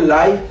 Would your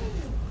life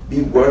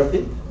be worth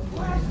it?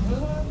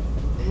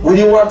 Would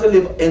you want to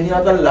live any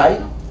other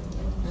life?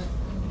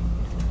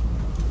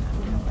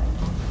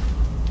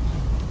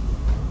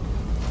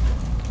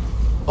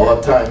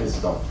 Our time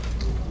is done.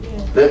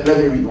 Let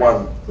me read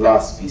one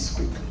last piece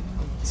quickly.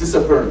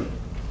 Sister Pearlie,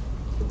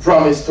 the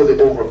promise to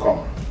the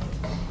overcomer.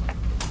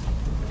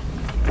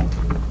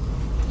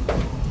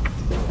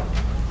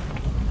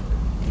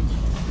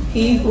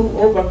 He who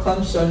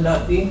overcomes shall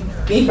not be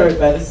hurt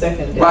by the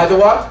second death. By the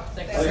what?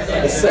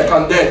 The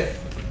second death.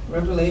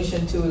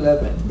 Revelation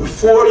 2:11.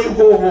 Before you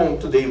go home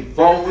today,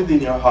 vow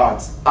within your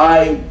hearts,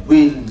 I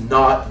will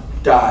not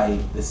die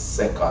the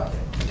second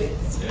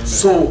death. Amen.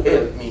 So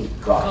help me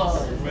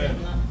God. Amen.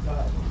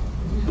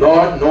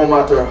 Lord, no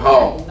matter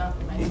how,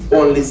 if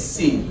only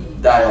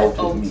sin die out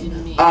of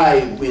me,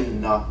 I will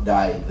not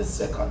die the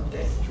second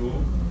death.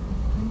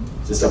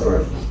 Sister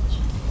Pearl.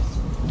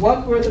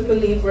 What were the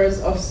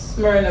believers of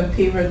Smyrna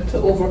period to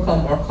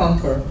overcome or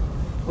conquer?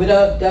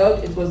 Without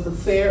doubt, it was the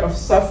fear of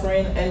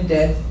suffering and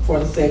death for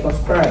the sake of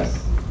Christ.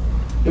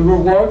 The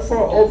reward for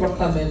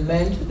overcoming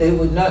meant they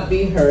would not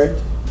be hurt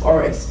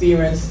or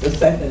experience the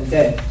second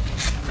death.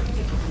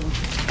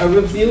 A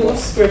review of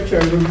Scripture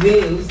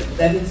reveals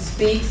that it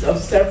speaks of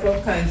several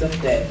kinds of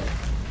death.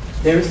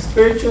 There is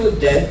spiritual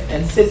death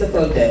and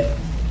physical death.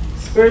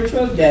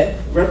 Spiritual death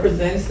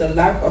represents the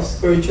lack of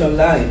spiritual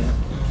life.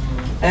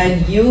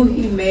 And you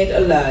he made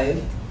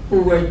alive,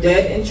 who were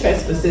dead in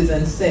trespasses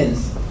and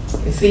sins.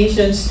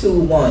 Ephesians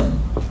 2:1.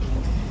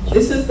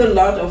 This is the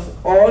lot of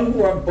all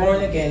who are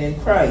born again in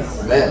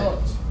Christ. Amen.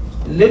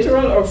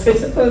 Literal or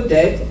physical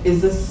death is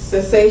the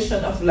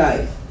cessation of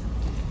life.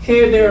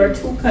 Here there are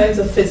two kinds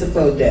of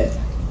physical death.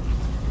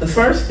 The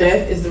first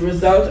death is the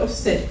result of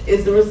sin,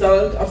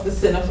 the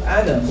sin of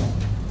Adam.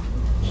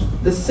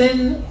 The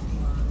sin,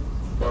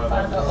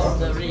 Father of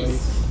the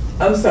race.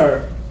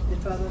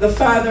 the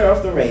father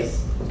of the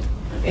race.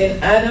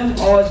 In Adam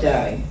all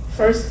die.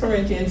 1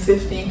 Corinthians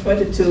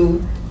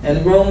 15:22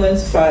 and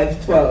Romans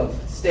 5:12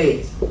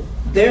 states,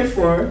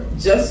 therefore,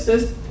 just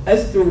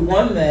as through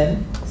one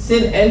man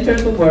sin entered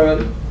the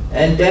world,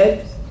 and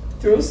death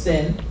through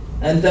sin,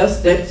 and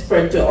thus death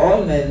spread to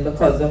all men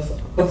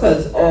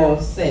because all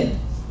sin.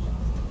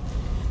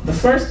 The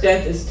first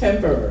death is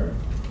temporary.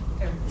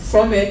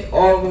 From it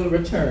all will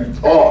return.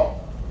 All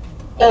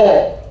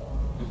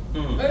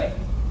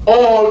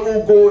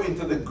who go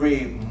into the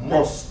grave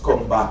must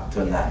come back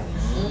tonight.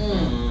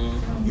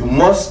 You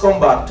must come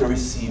back to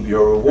receive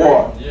your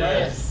reward.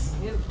 Yes.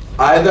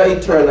 Either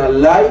eternal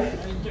life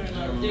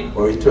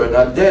or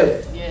eternal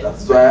death. Yes.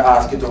 That's why I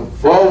ask you to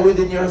vow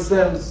within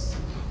yourselves,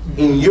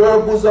 in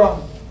your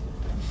bosom.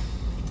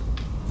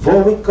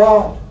 Vow with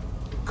God.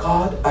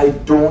 God, I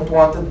don't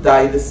want to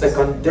die the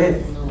second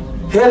death.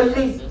 Help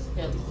me.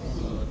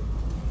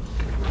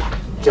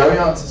 Carry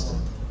on, sister.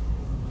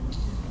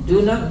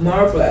 Do not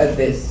marvel at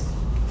this,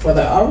 for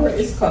the hour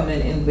is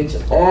coming in which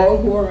all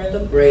who are in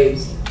the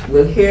graves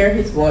will hear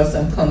his voice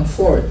and come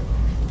forth.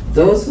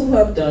 Those who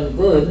have done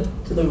good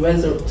to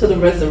the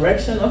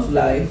resurrection of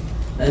life,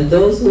 and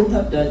those who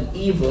have done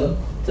evil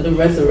to the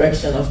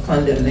resurrection of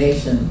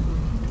condemnation.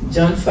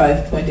 John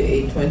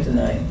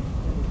 5:28-29.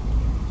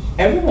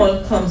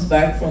 Everyone comes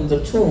back from the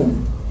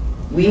tomb.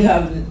 We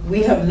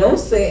have no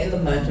say in the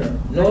matter,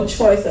 no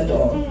choice at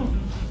all.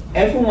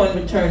 Everyone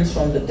returns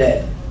from the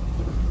dead.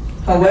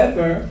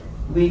 However,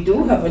 we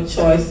do have a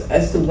choice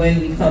as to when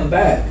we come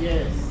back.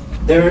 Yes.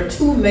 There are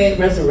two main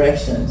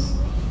resurrections.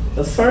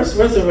 The first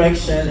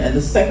resurrection and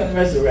the second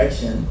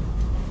resurrection.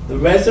 The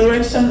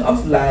resurrection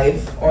of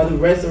life or the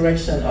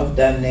resurrection of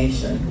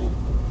damnation.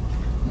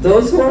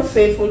 Those who are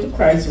faithful to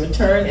Christ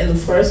return in the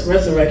first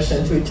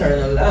resurrection to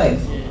eternal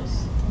life.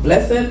 Yes.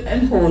 Blessed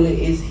and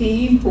holy is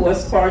he who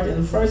has part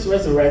in the first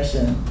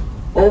resurrection.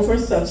 Over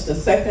such the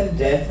second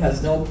death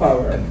has no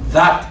power.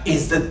 That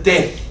is the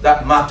death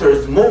that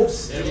matters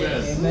most.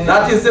 Amen.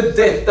 That is the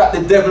death that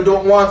the devil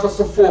don't want us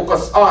to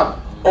focus on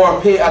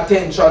or pay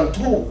attention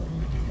to.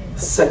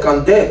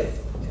 Second death.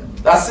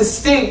 That's the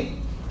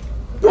sting.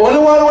 The only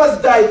one who has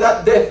died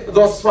that death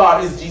thus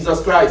far is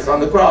Jesus Christ on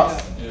the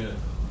cross. Yeah.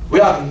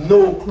 We have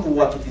no clue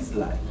what it is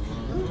like.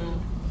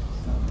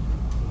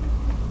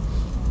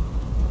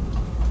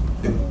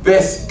 The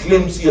best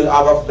glimpse you'll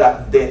have of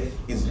that death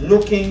is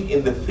looking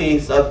in the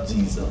face of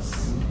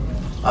Jesus.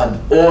 And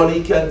all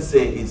he can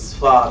say is,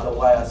 Father,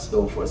 why hast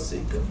thou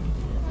forsaken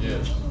me?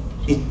 Yeah.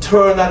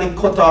 Eternally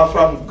cut off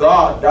from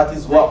God. That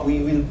is what we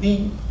will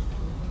be.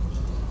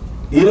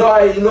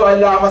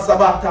 Lama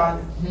Sabatan.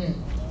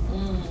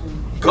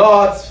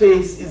 God's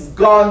face is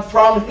gone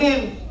from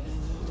him.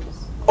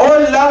 Our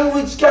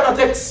language cannot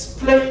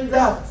explain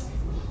that.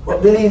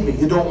 But believe me,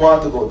 you don't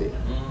want to go there.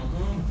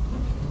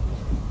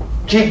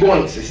 Keep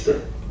going,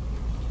 sister.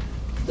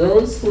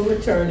 Those who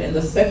return in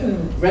the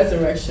second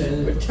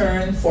resurrection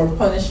return for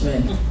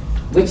punishment,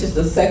 which is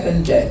the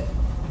second death.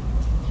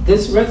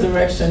 This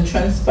resurrection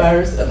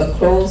transpires at the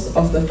close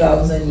of the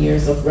 1,000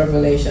 years of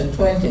Revelation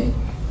 20.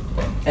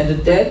 And the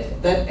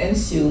death that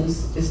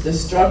ensues is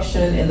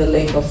destruction in the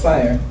lake of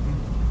fire.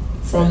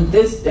 From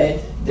this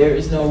death there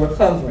is no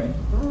recovery.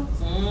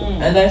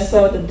 And I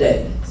saw the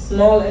dead,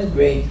 small and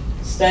great,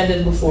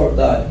 standing before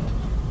God.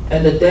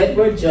 And the dead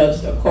were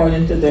judged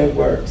according to their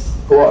works.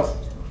 Pause.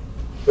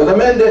 Brother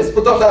Mendes,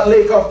 put up that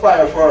lake of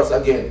fire for us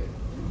again.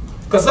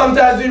 Because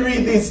sometimes we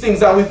read these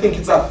things and we think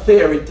it's a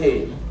fairy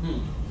tale.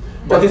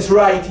 But it's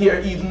right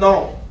here even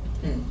now.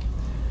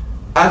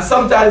 And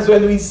sometimes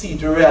when we see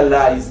it, we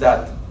realize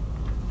that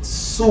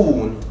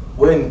soon,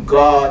 when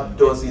God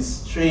does his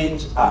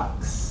strange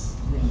acts,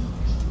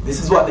 this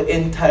is what the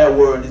entire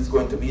world is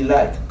going to be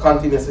like.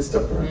 Continue, Sister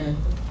Pearl.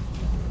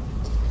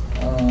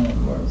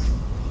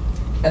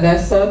 And I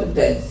saw the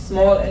dead,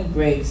 small and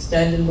great,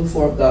 standing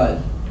before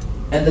God.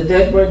 And the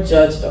dead were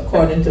judged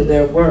according to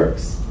their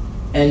works.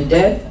 And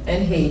death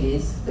and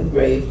Hades, the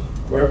grave,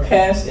 were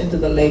cast into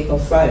the lake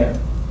of fire.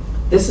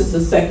 This is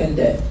the second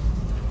death.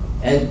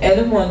 And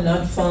anyone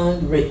not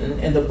found written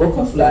in the book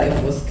of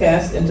life was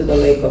cast into the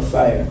lake of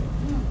fire.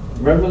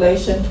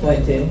 Revelation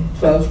 20,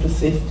 12 to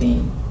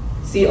 15.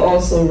 See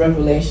also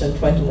Revelation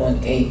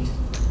 21:8.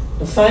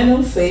 The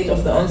final fate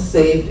of the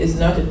unsaved is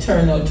not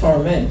eternal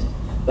torment,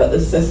 but the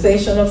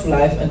cessation of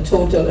life and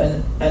total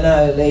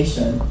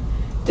annihilation.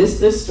 This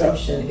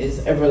destruction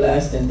is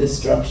everlasting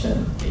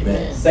destruction.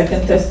 Amen.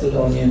 2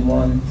 Thessalonians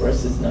 1,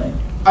 verses 9.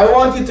 I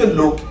want you to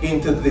look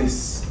into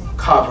this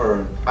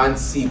cavern and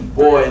see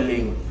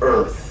boiling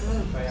earth.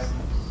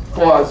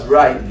 Pause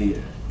right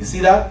there. You see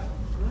that?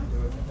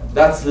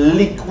 That's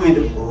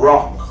liquid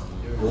rock,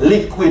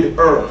 liquid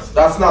earth.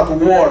 That's not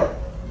water.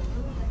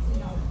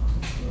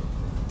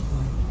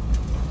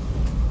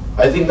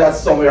 I think that's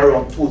somewhere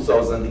around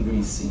 2,000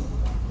 degrees C.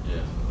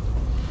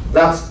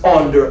 That's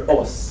under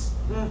us.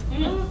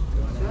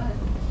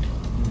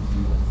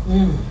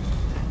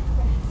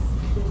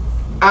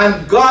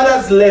 And God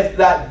has left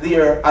that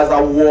there as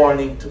a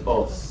warning to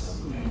us.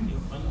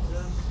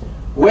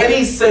 When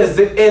he says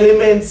the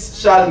elements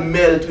shall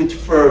melt with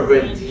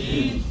fervent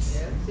heat,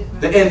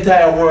 the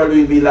entire world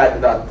will be like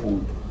that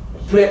pool.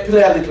 Play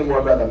a little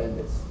more, Brother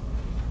Mendes.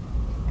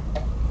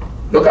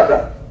 Look at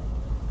that.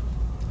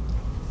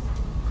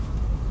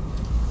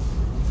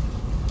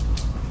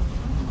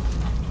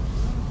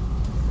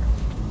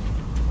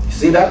 You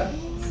see that?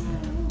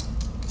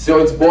 See how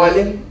it's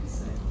boiling?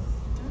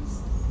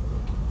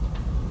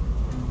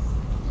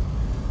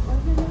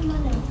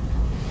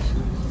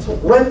 So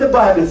when the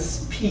Bible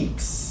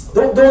speaks,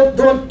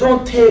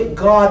 don't take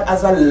God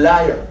as a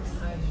liar.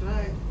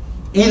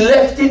 He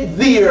left it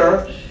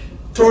there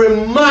to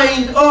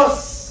remind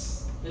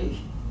us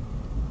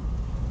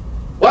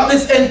what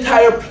this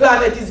entire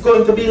planet is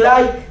going to be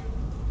like.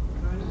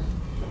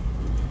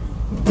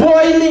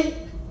 Boiling,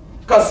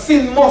 because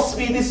sin must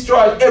be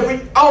destroyed.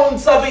 Every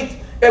ounce of it,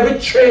 every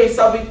trace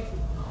of it.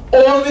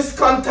 All this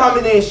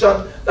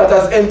contamination that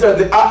has entered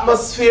the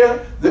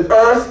atmosphere, the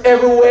earth,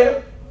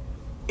 everywhere,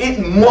 it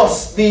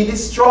must be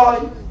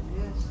destroyed.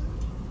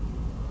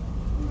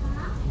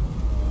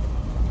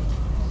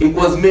 It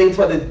was made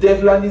for the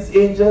devil and his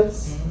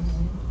angels.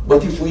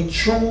 But if we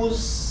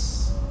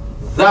choose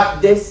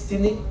that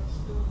destiny,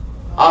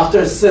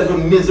 after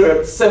 70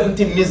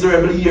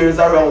 miserable years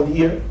around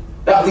here,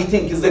 that we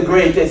think is the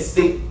greatest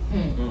thing,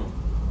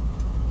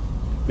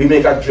 we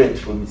make a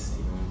dreadful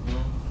mistake.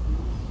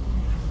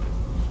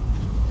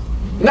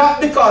 Not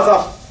because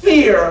of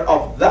fear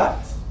of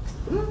that,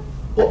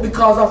 but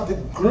because of the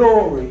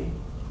glory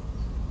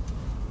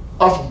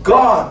of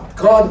God.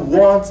 God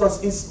wants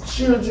us his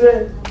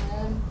children.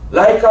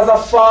 Like as a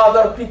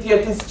father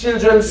pitieth his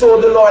children, so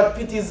the Lord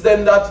pities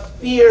them that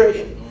fear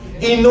him.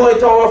 He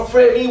knoweth our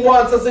frame. He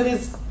wants us in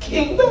his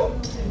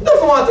kingdom. He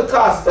doesn't want to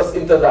cast us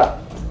into that.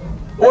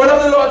 The word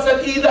of the Lord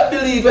said, he that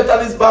believeth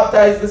and is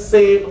baptized the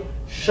same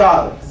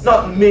shall.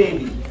 Not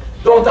maybe.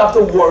 Don't have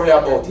to worry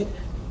about it.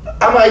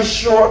 Am I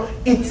sure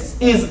it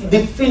is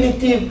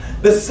definitive?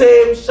 The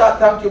same shall,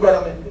 thank you,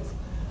 Brother Mendes.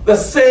 The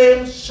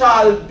same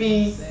shall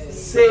be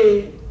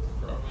saved.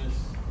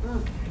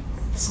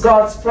 It's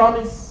God's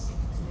promise.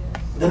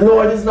 The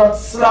Lord is not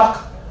slack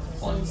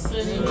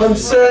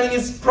concerning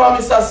his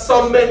promise, as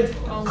some men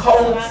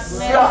count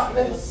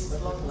slackness.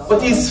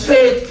 But he's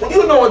faithful.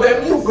 You know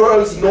them, you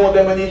girls know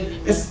them, and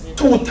it's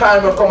 2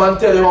 times to come and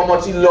tell you how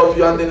much he loves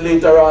you, and then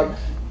later on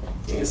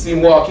you see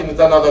him walking with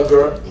another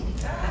girl.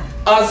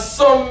 As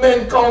some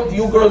men count,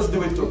 you girls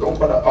do it too, don't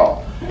bother.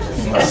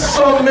 As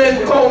some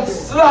men count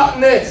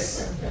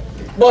slackness,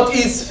 but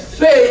he's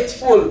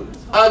faithful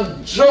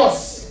and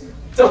just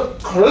to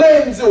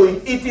cleanse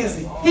you. It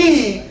is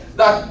he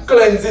that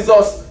cleanses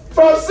us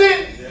from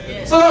sin,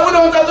 so that we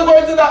don't have to go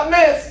into that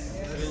mess.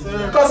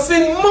 Because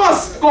sin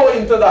must go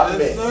into that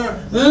mess.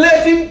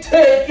 Let him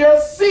take your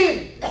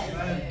sin.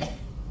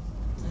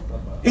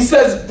 He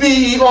says, be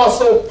ye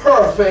also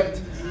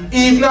perfect,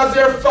 even as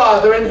your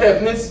Father in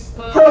heaven is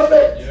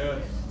perfect.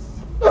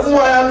 That's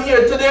why I'm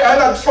here today. I'm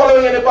not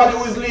following anybody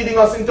who is leading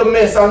us into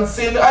mess and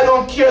sin. I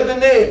don't care the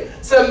name.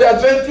 Seventh-day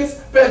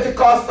Adventist,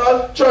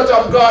 Pentecostal, Church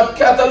of God,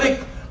 Catholic.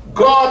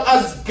 God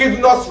has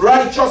given us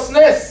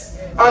righteousness,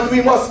 and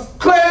we must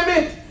claim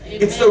it.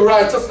 It's the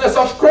righteousness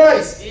of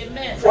Christ.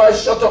 Before I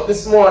shut up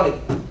this morning,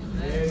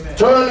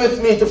 turn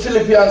with me to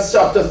Philippians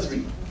chapter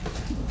 3.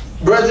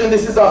 Brethren,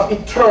 this is of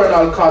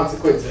eternal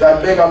consequences. I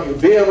beg of you,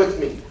 bear with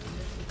me.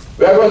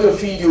 We are going to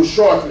feed you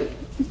shortly.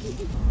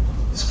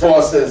 This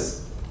Paul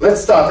says,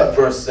 let's start at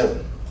verse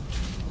 7.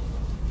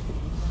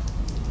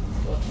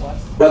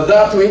 But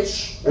that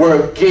which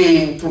were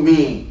gain to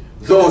me,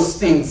 those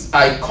things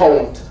I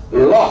count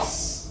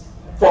loss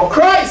for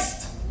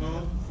Christ.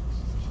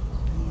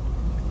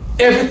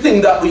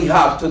 Everything that we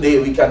have today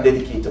we can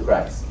dedicate to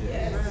Christ.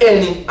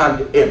 Any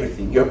and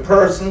everything. Your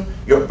person,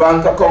 your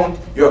bank account,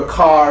 your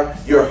car,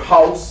 your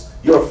house,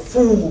 your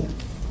food.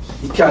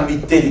 It can be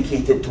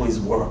dedicated to his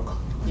work.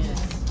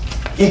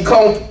 He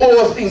count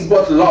all things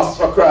but loss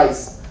for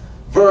Christ.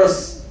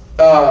 Verse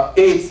 8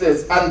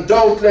 says, and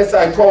doubtless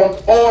I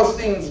count all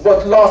things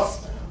but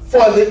loss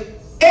for the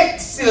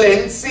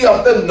excellency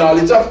of the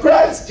knowledge of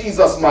Christ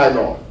Jesus my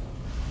Lord,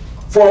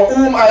 for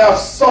whom I have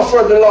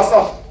suffered the loss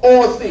of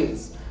all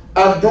things,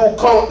 and do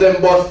count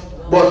them but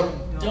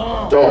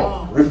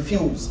don't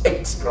refuse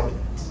excrement,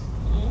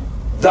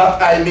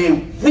 that I may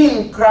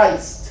win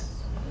Christ,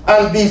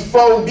 and be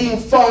found, being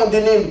found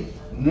in him,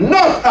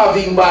 not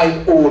having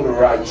mine own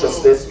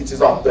righteousness, which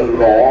is of the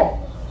law,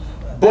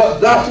 but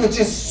that which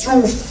is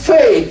through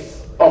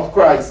faith of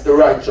Christ the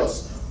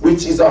righteous,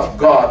 which is of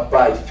God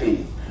by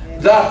faith,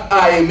 that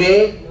I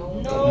may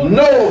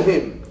know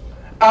him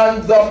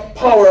and the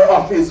power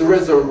of his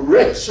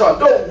resurrection.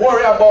 Don't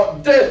worry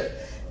about death.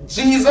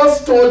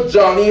 Jesus told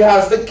John he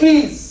has the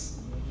keys,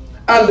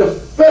 and the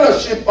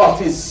fellowship of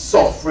his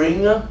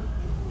suffering.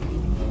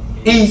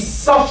 He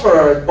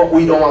suffered, but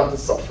we don't want to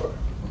suffer.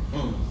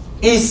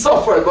 He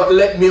suffered, but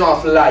let me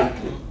off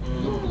lightly.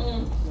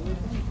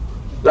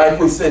 Like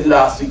we said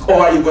last week, how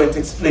are you going to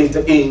explain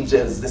to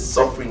angels the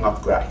suffering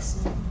of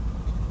Christ?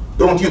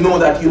 Don't you know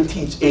that you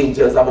teach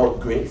angels about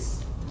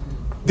grace?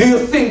 Do you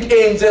think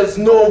angels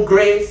know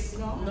grace?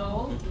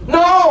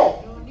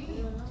 No.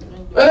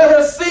 They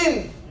never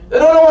sinned. They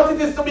don't know what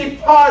it is to be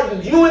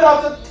pardoned. You will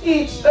have to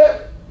teach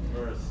them.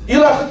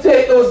 You'll have to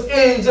take those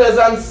angels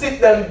and sit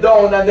them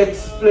down and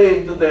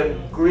explain to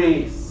them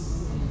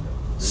grace,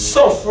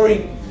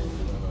 suffering.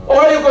 Or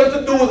are you going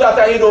to do that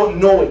and you don't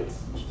know it?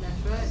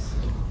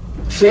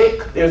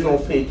 Fake? There's no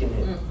fake in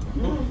it.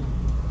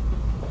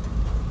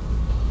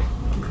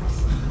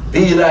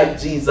 Be like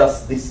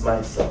Jesus, this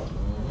my son.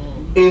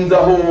 In the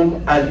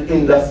home and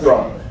in the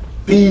throng.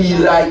 Be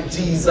like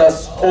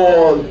Jesus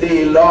all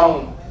day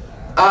long.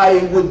 I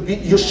would be.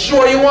 You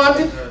sure you want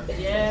it?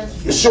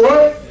 Yes. You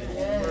sure?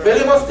 Yes. Well,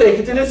 you must take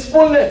it in its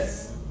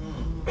fullness.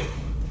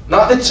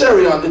 Not the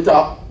cherry on the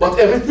top, but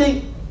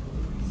everything.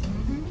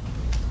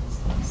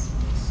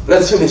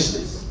 Let's finish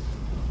this.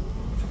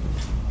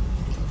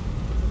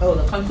 Oh,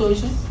 the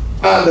conclusion?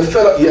 And the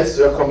fellow, yes,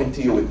 we are coming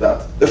to you with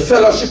that. The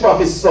fellowship of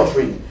his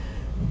suffering,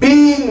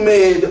 being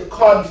made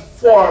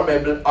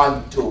conformable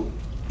unto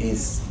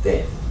his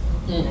death.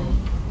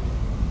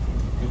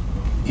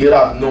 You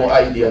have no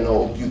idea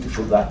how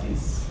beautiful that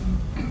is.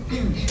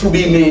 To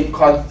be made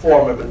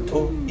conformable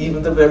to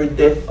even the very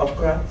death of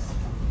Christ.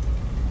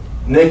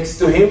 Next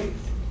to him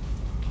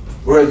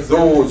were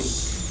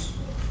those,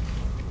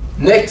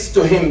 next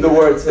to him the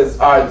word says,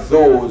 are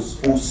those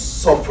who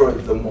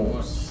suffered the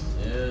most.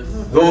 Yes.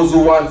 Those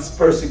who once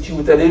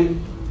persecuted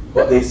him,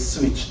 but they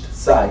switched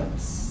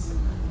sides.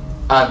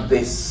 And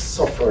they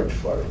suffered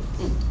for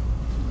it.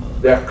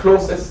 They are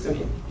closest to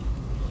him.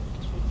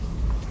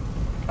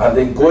 And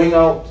then going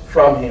out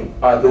from him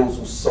are those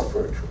who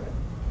suffered for him.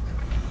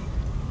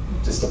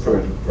 Just a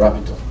prayer, wrap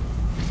it up.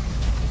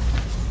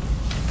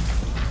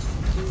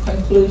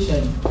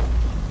 Conclusion.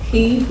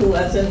 He who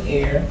has an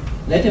ear,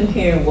 let him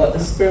hear what the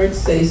Spirit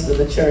says to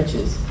the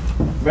churches.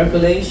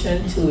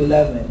 Revelation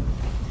 2:11.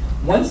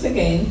 Once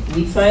again,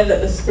 we find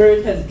that the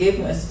Spirit has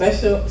given a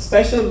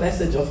special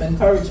message of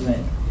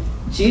encouragement.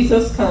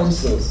 Jesus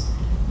counsels,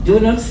 do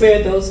not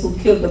fear those who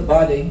kill the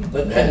body,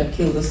 but cannot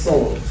kill the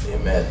soul.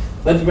 Amen.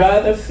 But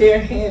rather fear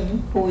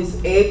him who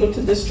is able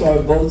to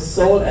destroy both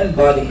soul and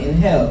body in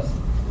hell.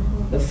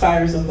 The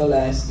fires of the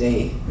last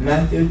day.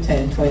 Matthew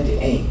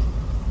 10:28.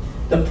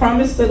 The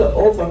promise to the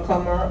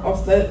overcomer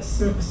of the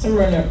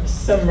Smyrna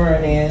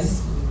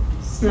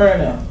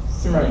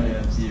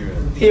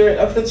period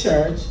of the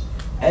church,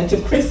 and to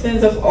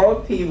Christians of all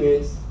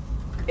periods,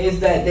 is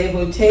that they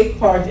will take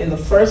part in the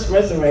first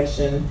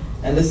resurrection,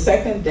 and the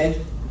second death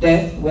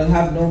will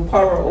have no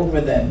power over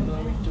them.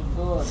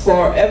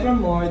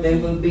 Forevermore they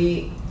will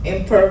be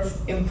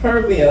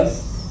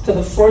impervious to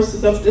the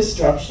forces of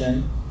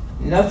destruction.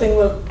 Nothing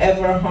will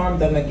ever harm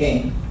them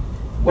again.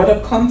 What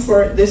a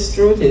comfort this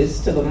truth is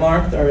to the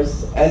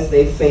martyrs as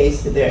they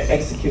face their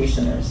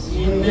executioners.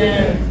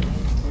 Amen.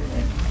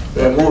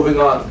 We're moving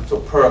on to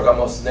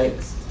Pergamos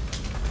next.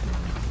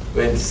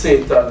 When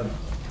Satan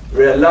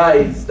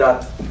realized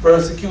that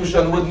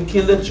persecution wouldn't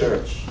kill the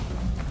church,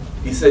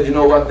 he said, you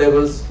know what,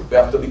 devils? We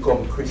have to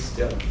become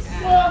Christians.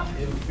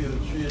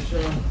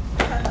 Infiltration.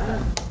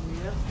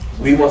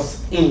 We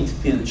must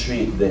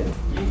infiltrate them.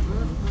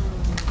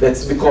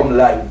 Let's become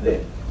like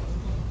them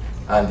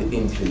and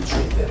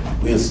infiltrate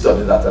them. We'll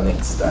study that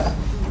next time.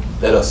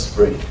 Let us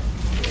pray.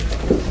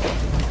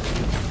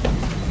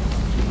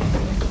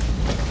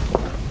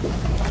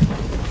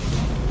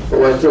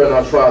 Our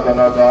eternal Father and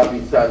our God, we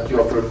thank you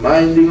for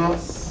reminding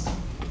us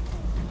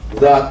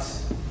that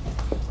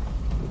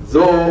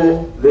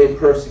though they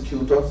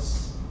persecute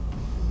us,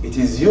 it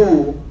is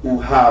you who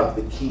have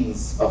the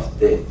keys of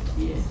death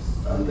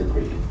and the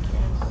grave.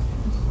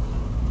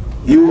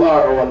 You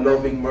are our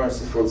loving,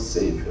 merciful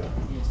Savior.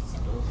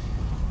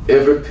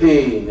 Every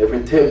pain,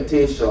 every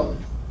temptation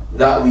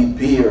that we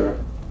bear,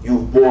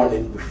 you've borne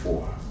it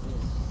before.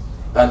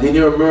 And in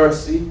your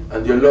mercy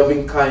and your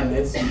loving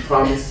kindness, you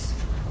promise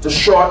to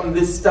shorten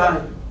this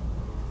time.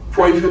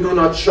 For if you do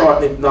not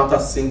shorten it, not a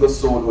single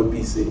soul will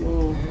be saved.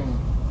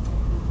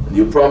 And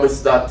you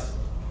promise that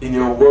in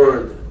your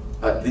word,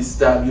 at this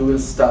time you will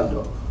stand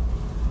up.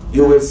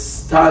 You will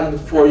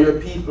stand for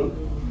your people.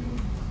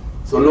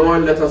 So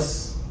Lord, let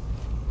us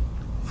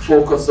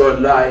focus our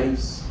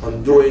lives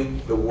on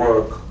doing the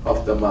work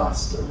of the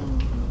Master.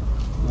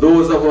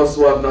 Those of us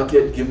who have not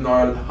yet given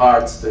our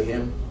hearts to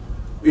him,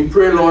 we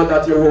pray, Lord,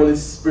 that your Holy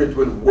Spirit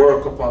will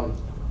work upon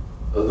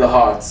the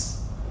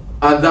hearts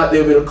and that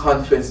they will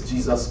confess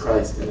Jesus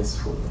Christ in his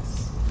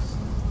fullness.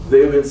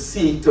 They will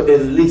seek to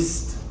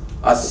enlist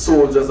as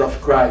soldiers of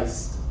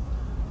Christ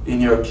in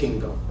your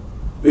kingdom.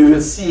 We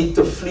will seek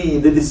to flee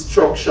the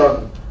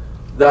destruction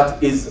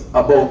that is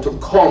about to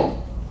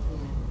come,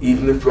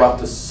 even if we have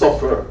to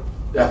suffer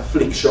the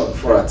affliction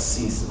for a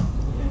season.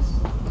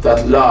 But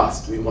at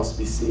last we must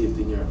be saved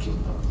in your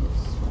kingdom.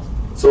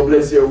 So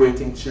bless your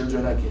waiting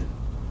children again.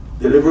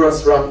 Deliver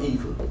us from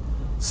evil.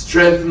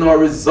 Strengthen our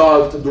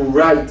resolve to do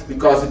right,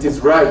 because it is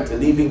right,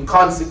 leaving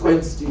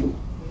consequence to you.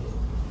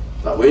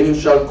 That when you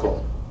shall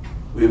come,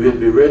 we will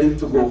be ready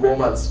to go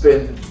home and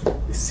spend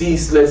the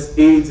ceaseless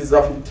ages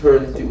of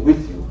eternity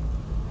with you.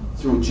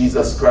 Through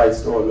Jesus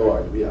Christ our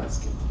Lord, we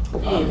ask it.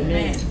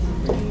 Amen.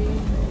 Amen.